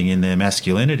challenging in their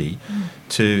masculinity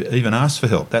to even ask for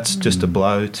help. That's just a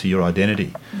blow to your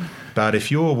identity. But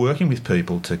if you're working with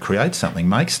people to create something,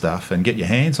 make stuff and get your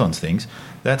hands on things,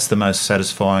 that's the most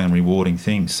satisfying and rewarding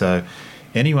thing. So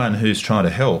anyone who's trying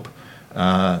to help,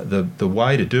 the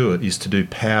way to do it is to do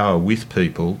power with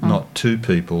people, not to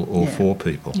people or for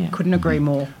people. Couldn't agree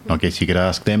more. I guess you could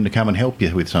ask them to come and help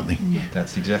you with something.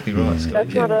 That's exactly right, Scott.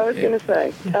 That's what I was going to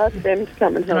say. Ask them to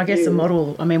come and help you. And I guess the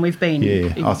model, I mean, we've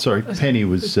been... sorry, Penny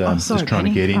was just trying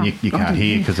to get in. You can't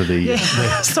hear because of the...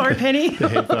 Sorry, Penny. the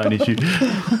headphone issue.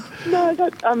 No,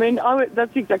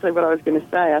 that's exactly what I was going to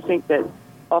say. I think that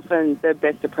often the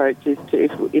best approach is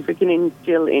to, if we can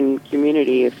instill in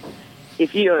community,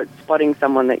 if you're spotting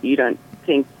someone that you don't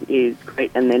think is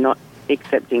great and they're not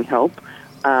accepting help,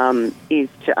 is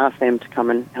to ask them to come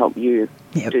and help you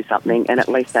do something, and at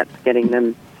least that's getting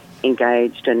them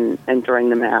engaged and drawing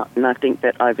them out. And I think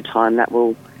that over time that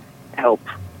will help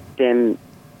them,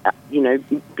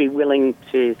 be willing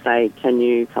to say, can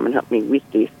you come and help me with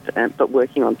this, but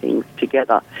working on things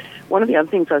together. One of the other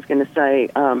things I was going to say,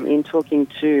 in talking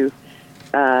to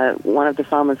one of the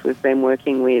farmers we've been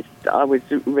working with, I was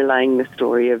relaying the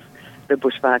story of the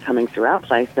bushfire coming through our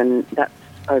place, and that's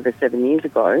over 7 years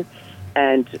ago,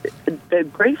 and the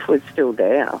grief was still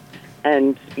there.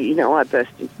 And, I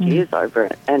burst into tears over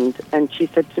it. And she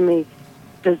said to me,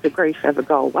 does the grief ever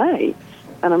go away?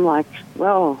 And I'm like,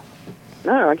 well,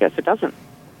 no, I guess it doesn't.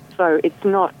 So it's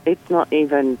not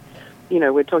even,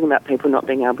 we're talking about people not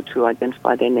being able to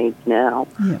identify their needs now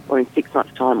or in 6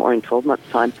 months' time or in 12 months'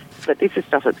 time. But this is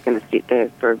stuff that's going to sit there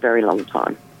for a very long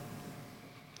time.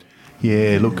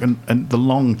 Yeah, look, and the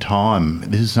long time,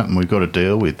 this is something we've got to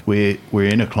deal with. We're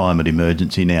in a climate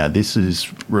emergency now. This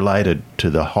is related to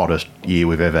the hottest year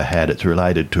we've ever had. It's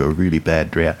related to a really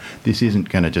bad drought. This isn't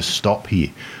going to just stop here.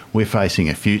 We're facing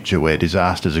a future where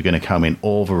disasters are going to come in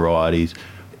all varieties,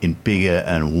 in bigger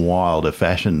and wilder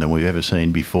fashion than we've ever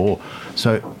seen before.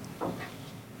 So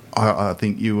I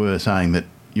think you were saying that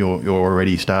you're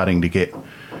already starting to get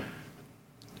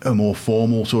a more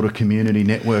formal sort of community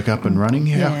network up and running.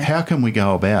 How can we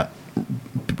go about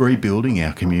rebuilding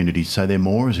our communities so they're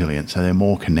more resilient, so they're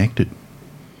more connected?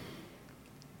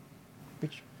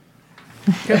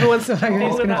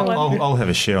 I'll have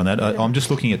a share on that. I'm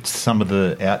just looking at some of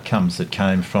the outcomes that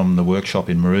came from the workshop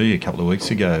in Maree a couple of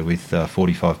weeks ago with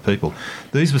 45 people.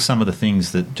 These were some of the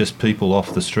things that just people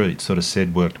off the street sort of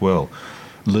said worked well.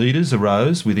 Leaders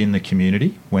arose within the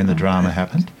community when the drama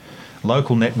happened.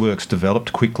 Local networks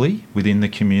developed quickly within the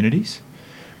communities.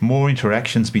 More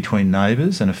interactions between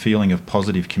neighbours and a feeling of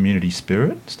positive community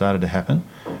spirit started to happen.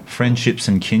 Friendships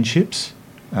and kinships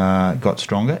got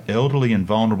stronger. Elderly and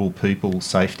vulnerable people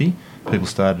safety. People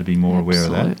started to be more aware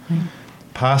of that.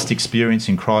 Past experience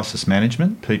in crisis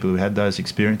management. People who had those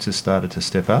experiences started to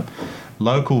step up.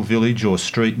 Local village or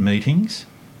street meetings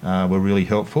were really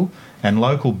helpful. And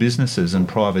local businesses and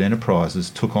private enterprises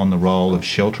took on the role of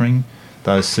sheltering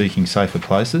those seeking safer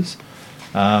places.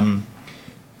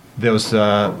 There was,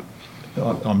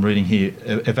 I'm reading here,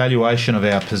 evaluation of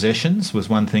our possessions was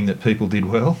one thing that people did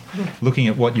well, looking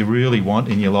at what you really want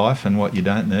in your life and what you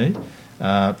don't need.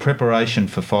 Preparation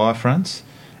for fire fronts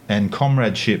and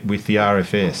comradeship with the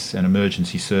RFS and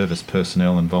emergency service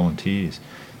personnel and volunteers.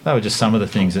 They were just some of the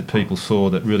things that people saw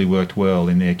that really worked well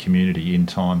in their community in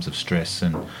times of stress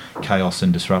and chaos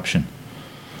and disruption.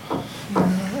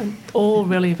 All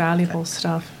really valuable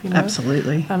stuff.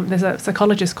 Absolutely. There's a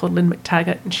psychologist called Lynn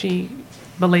McTaggart, and she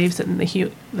believes that in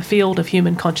the field of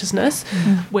human consciousness,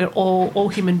 where all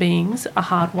human beings are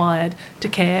hardwired to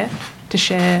care, to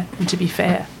share, and to be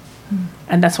fair.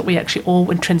 And that's what we actually all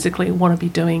intrinsically want to be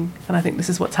doing. And I think this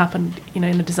is what's happened, in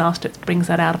a disaster. It brings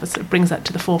that out of us. It brings that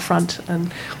to the forefront,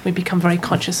 and we become very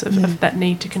conscious of that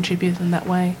need to contribute in that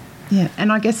way. Yeah,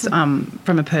 and I guess from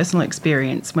a personal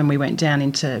experience, when we went down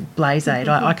into Blaze Aid,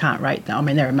 I can't rate them. I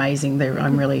mean, they're amazing.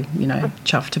 I'm really,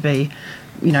 chuffed to be,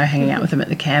 hanging out with them at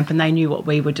the camp, and they knew what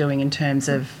we were doing in terms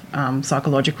of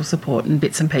psychological support and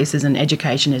bits and pieces, and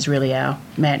education is really our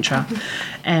mantra.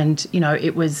 And,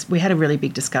 we had a really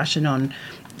big discussion on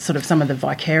sort of some of the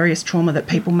vicarious trauma that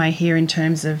people may hear in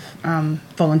terms of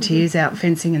volunteers out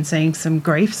fencing and seeing some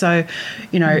grief. So,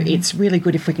 it's really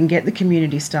good if we can get the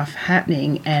community stuff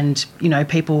happening and,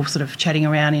 people sort of chatting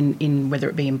around in whether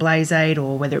it be in Blaze Aid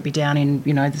or whether it be down in,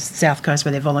 the South Coast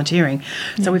where they're volunteering.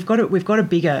 So we've got a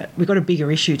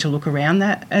bigger issue to look around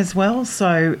that as well.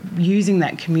 So using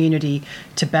that community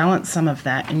to balance some of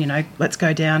that and, let's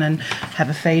go down and have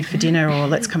a feed for dinner or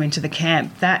let's come into the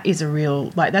camp. That is a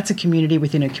real, that's a community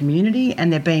within a community,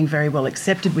 and they're being very well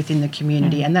accepted within the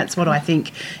community. And that's what I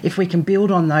think, if we can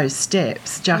build on those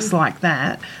steps just like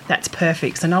that, that's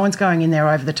perfect. So no one's going in there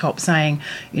over the top saying,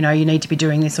 you need to be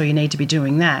doing this or you need to be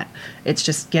doing that. It's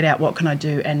just get out, what can I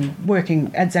do, and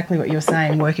working exactly what you're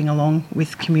saying, working along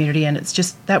with community. And it's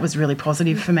just, that was really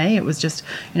positive for me. It was just,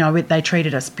 they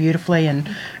treated us beautifully, and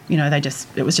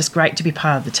it was just great to be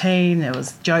part of the team. There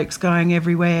was jokes going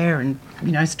everywhere, and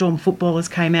Storm footballers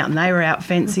came out and they were out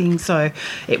fencing. So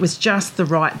it was just the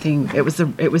right thing.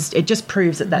 It just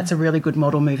proves that that's a really good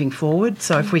model moving forward.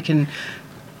 So if we can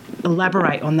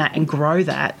elaborate on that and grow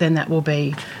that, then that will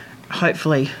be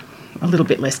hopefully a little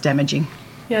bit less damaging.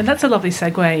 Yeah, and that's a lovely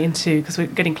segue into, because we're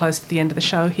getting close to the end of the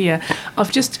show here,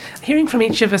 of just hearing from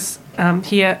each of us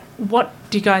here, what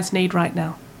do you guys need right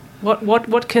now?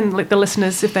 What can the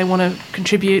listeners, if they want to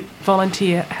contribute,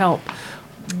 volunteer, help,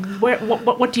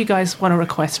 what do you guys want to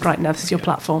request right now? This is your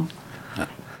platform.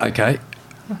 Okay.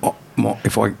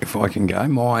 If I can go,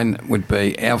 mine would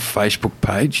be our Facebook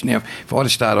page. Now, if I had to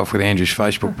start off with Andrew's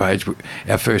Facebook page,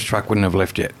 our first truck wouldn't have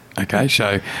left yet. Okay,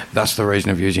 so that's the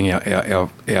reason of using our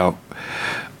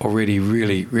already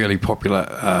really, really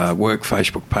popular work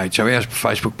Facebook page. So our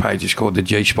Facebook page is called the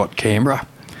G-Spot Canberra.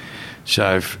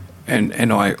 So,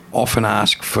 and I often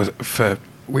ask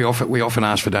we often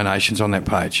ask for donations on that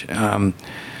page.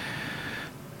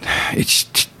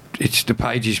 It's the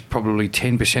page is probably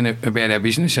 10% about our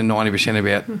business and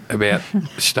 90% about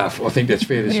stuff. I think that's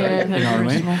fair to say. Yeah, you know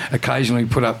what I mean? Occasionally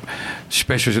put up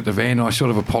specials at the van. I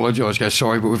sort of apologise, go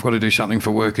sorry, but we've got to do something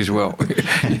for work as well. Do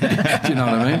you know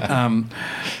what I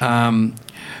mean?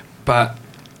 But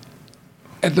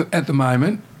at the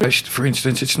moment, for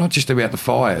instance, it's not just about the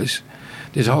fires.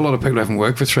 There's a whole lot of people who haven't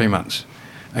worked for 3 months.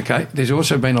 Okay, there's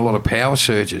also been a lot of power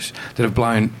surges that have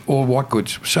blown all white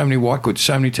goods, so many white goods,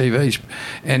 so many TVs,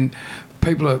 and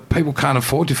people can't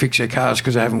afford to fix their cars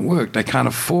because they haven't worked. They can't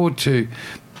afford to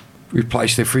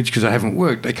replace their fridge because they haven't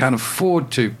worked. They can't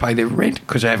afford to pay their rent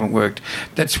because they haven't worked.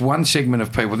 That's one segment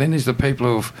of people. Then there's the people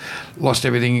who have lost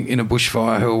everything in a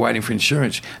bushfire who are waiting for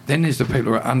insurance. Then there's the people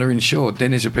who are underinsured.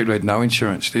 Then there's the people who had no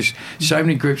insurance. There's so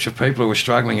many groups of people who are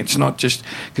struggling. It's not just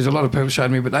because a lot of people say to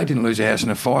me, but they didn't lose a house in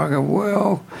a fire. I go,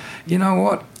 well, you know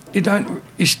what? You don't.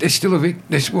 There's still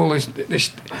there's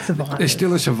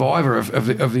still a survivor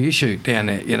of the issue down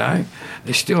there.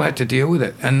 They still had to deal with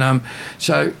it. And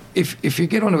so if you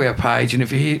get onto our page and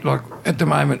if you hear, like at the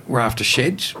moment we're after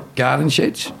sheds, garden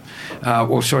sheds. Not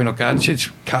garden sheds,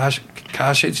 car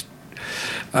sheds.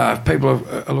 People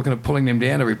are looking at pulling them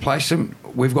down to replace them.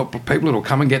 We've got people that'll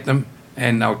come and get them,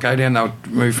 and they'll go down. They'll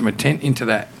move from a tent into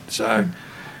that. So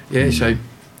yeah, so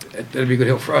that'd be good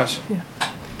help for us. Yeah.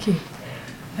 Thank you.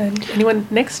 And anyone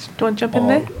next? Do you want to jump in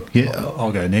there? Yeah.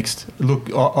 I'll go next. Look,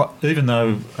 even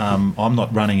though I'm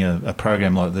not running a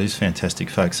program like these fantastic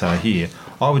folks are here,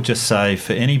 I would just say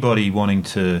for anybody wanting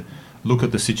to look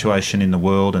at the situation in the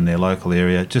world and their local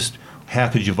area, just how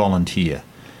could you volunteer?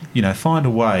 You know, find a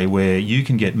way where you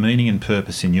can get meaning and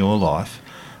purpose in your life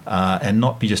and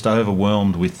not be just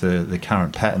overwhelmed with the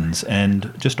current patterns,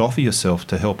 and just offer yourself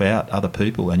to help out other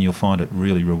people, and you'll find it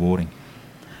really rewarding.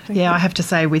 Yeah, I have to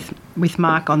say with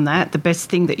Mark on that, the best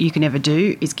thing that you can ever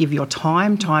do is give your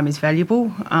time. Time is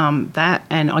valuable. That,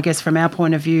 and I guess from our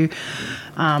point of view,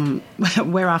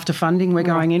 we're after funding. We're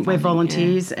going in. We're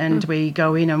volunteers, and we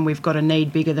go in, and we've got a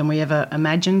need bigger than we ever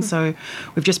imagined. So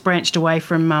we've just branched away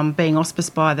from being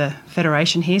auspiced by the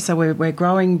Federation here. So we're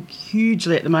growing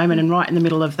hugely at the moment, and right in the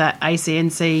middle of that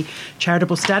ACNC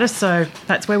charitable status. So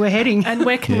that's where we're heading. And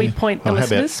where can we point the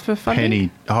listeners for funding?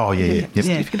 Penny. Oh, yeah. Yep. If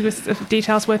you could give us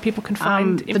details where people can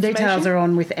find the information. details are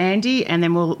on with Andy, and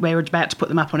then we're about to put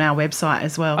them up on our website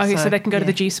as well. Okay, so they can go to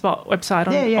the G-Spot website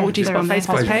or G-Spot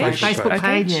Facebook page. Facebook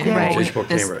page. Yeah, Yeah. well, Facebook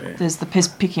camera, there's the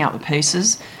picking up the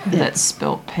pieces. That's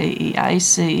spelled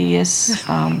PEACES.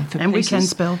 For And we pieces. can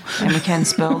spell. And we can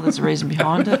spell. There's a reason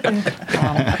behind it. But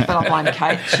I blame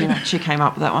Kate. She came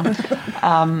up with that one.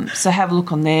 So have a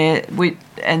look on there.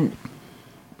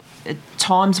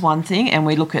 Time's one thing, and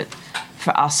we look at,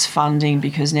 for us, funding,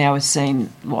 because now we've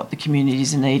seen what the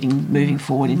communities are needing moving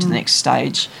forward into the next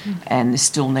stage, and they're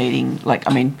still needing,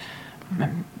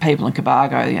 people in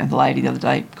Cobargo, the lady the other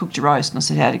day cooked a roast, and I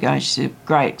said, how'd it go? And she said,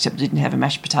 great, except it didn't have a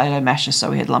mashed potato masher, so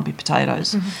we had lumpy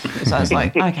potatoes. So I was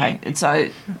like, okay. And so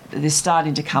they're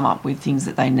starting to come up with things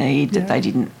that they need that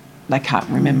they can't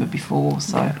remember before,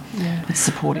 so it's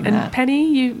supporting And that.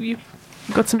 Penny, you've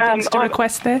got some things to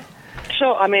request there?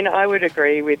 Sure. I mean, I would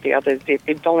agree with the others.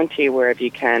 Volunteer wherever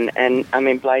you can. And, I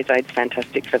mean, Blaze Aid's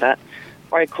fantastic for that.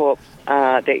 OriCorp,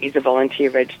 there is a volunteer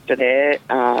register there.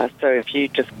 So if you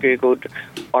just Googled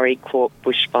OriCorp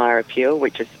Bushfire Appeal,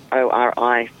 which is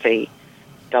ORICOOP,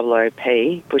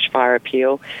 Bushfire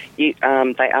Appeal,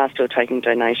 they are still taking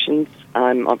donations.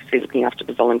 I'm obviously looking after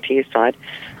the volunteer side.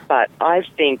 But I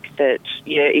think that,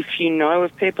 if you know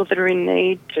of people that are in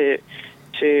need, to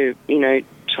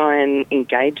try and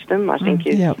engage them, I think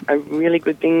is a really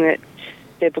good thing that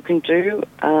people can do.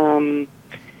 I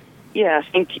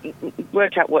think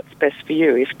work out what's best for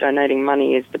you. If donating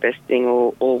money is the best thing,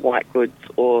 or white goods,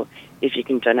 or if you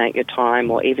can donate your time,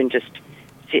 or even just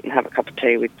sit and have a cup of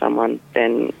tea with someone,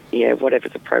 then,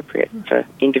 whatever's appropriate for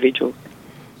individuals.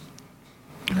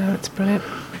 No, that's brilliant.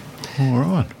 All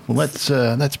right. Well,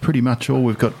 that's pretty much all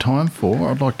we've got time for.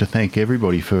 I'd like to thank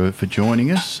everybody for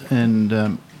joining us,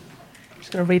 and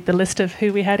Just going to read the list of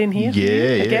who we had in here.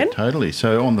 yeah, totally.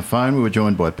 So on the phone, we were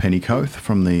joined by Penny Coath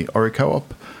from the OriCoop.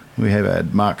 We have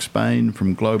had Mark Spain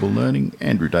from Global Learning,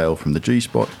 Andrew Dale from the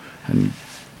G-Spot, and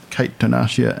Kate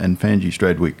Tenacia and Fanji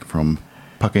Stradwick from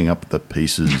Pucking Up the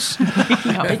Pieces.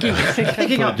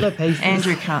 Picking up the pieces.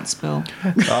 Andrew can't spell.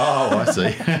 Oh, I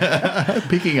see.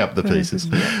 Picking up the pieces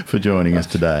for joining us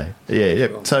today. Yeah.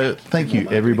 So thank you,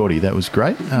 everybody. That was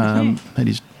great. That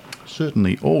is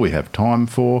certainly all we have time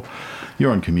for.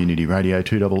 You're on Community Radio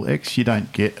 2XX. You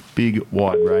don't get big,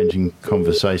 wide-ranging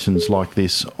conversations like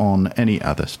this on any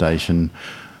other station.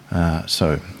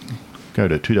 So go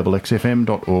to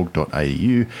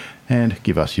 2xxfm.org.au and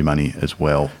give us your money as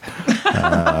well.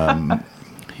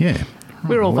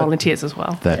 We're all volunteers as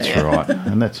well. That's right.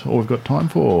 And that's all we've got time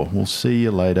for. We'll see you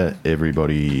later,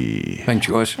 everybody. Thanks,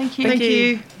 guys. Thank you. Thank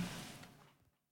you.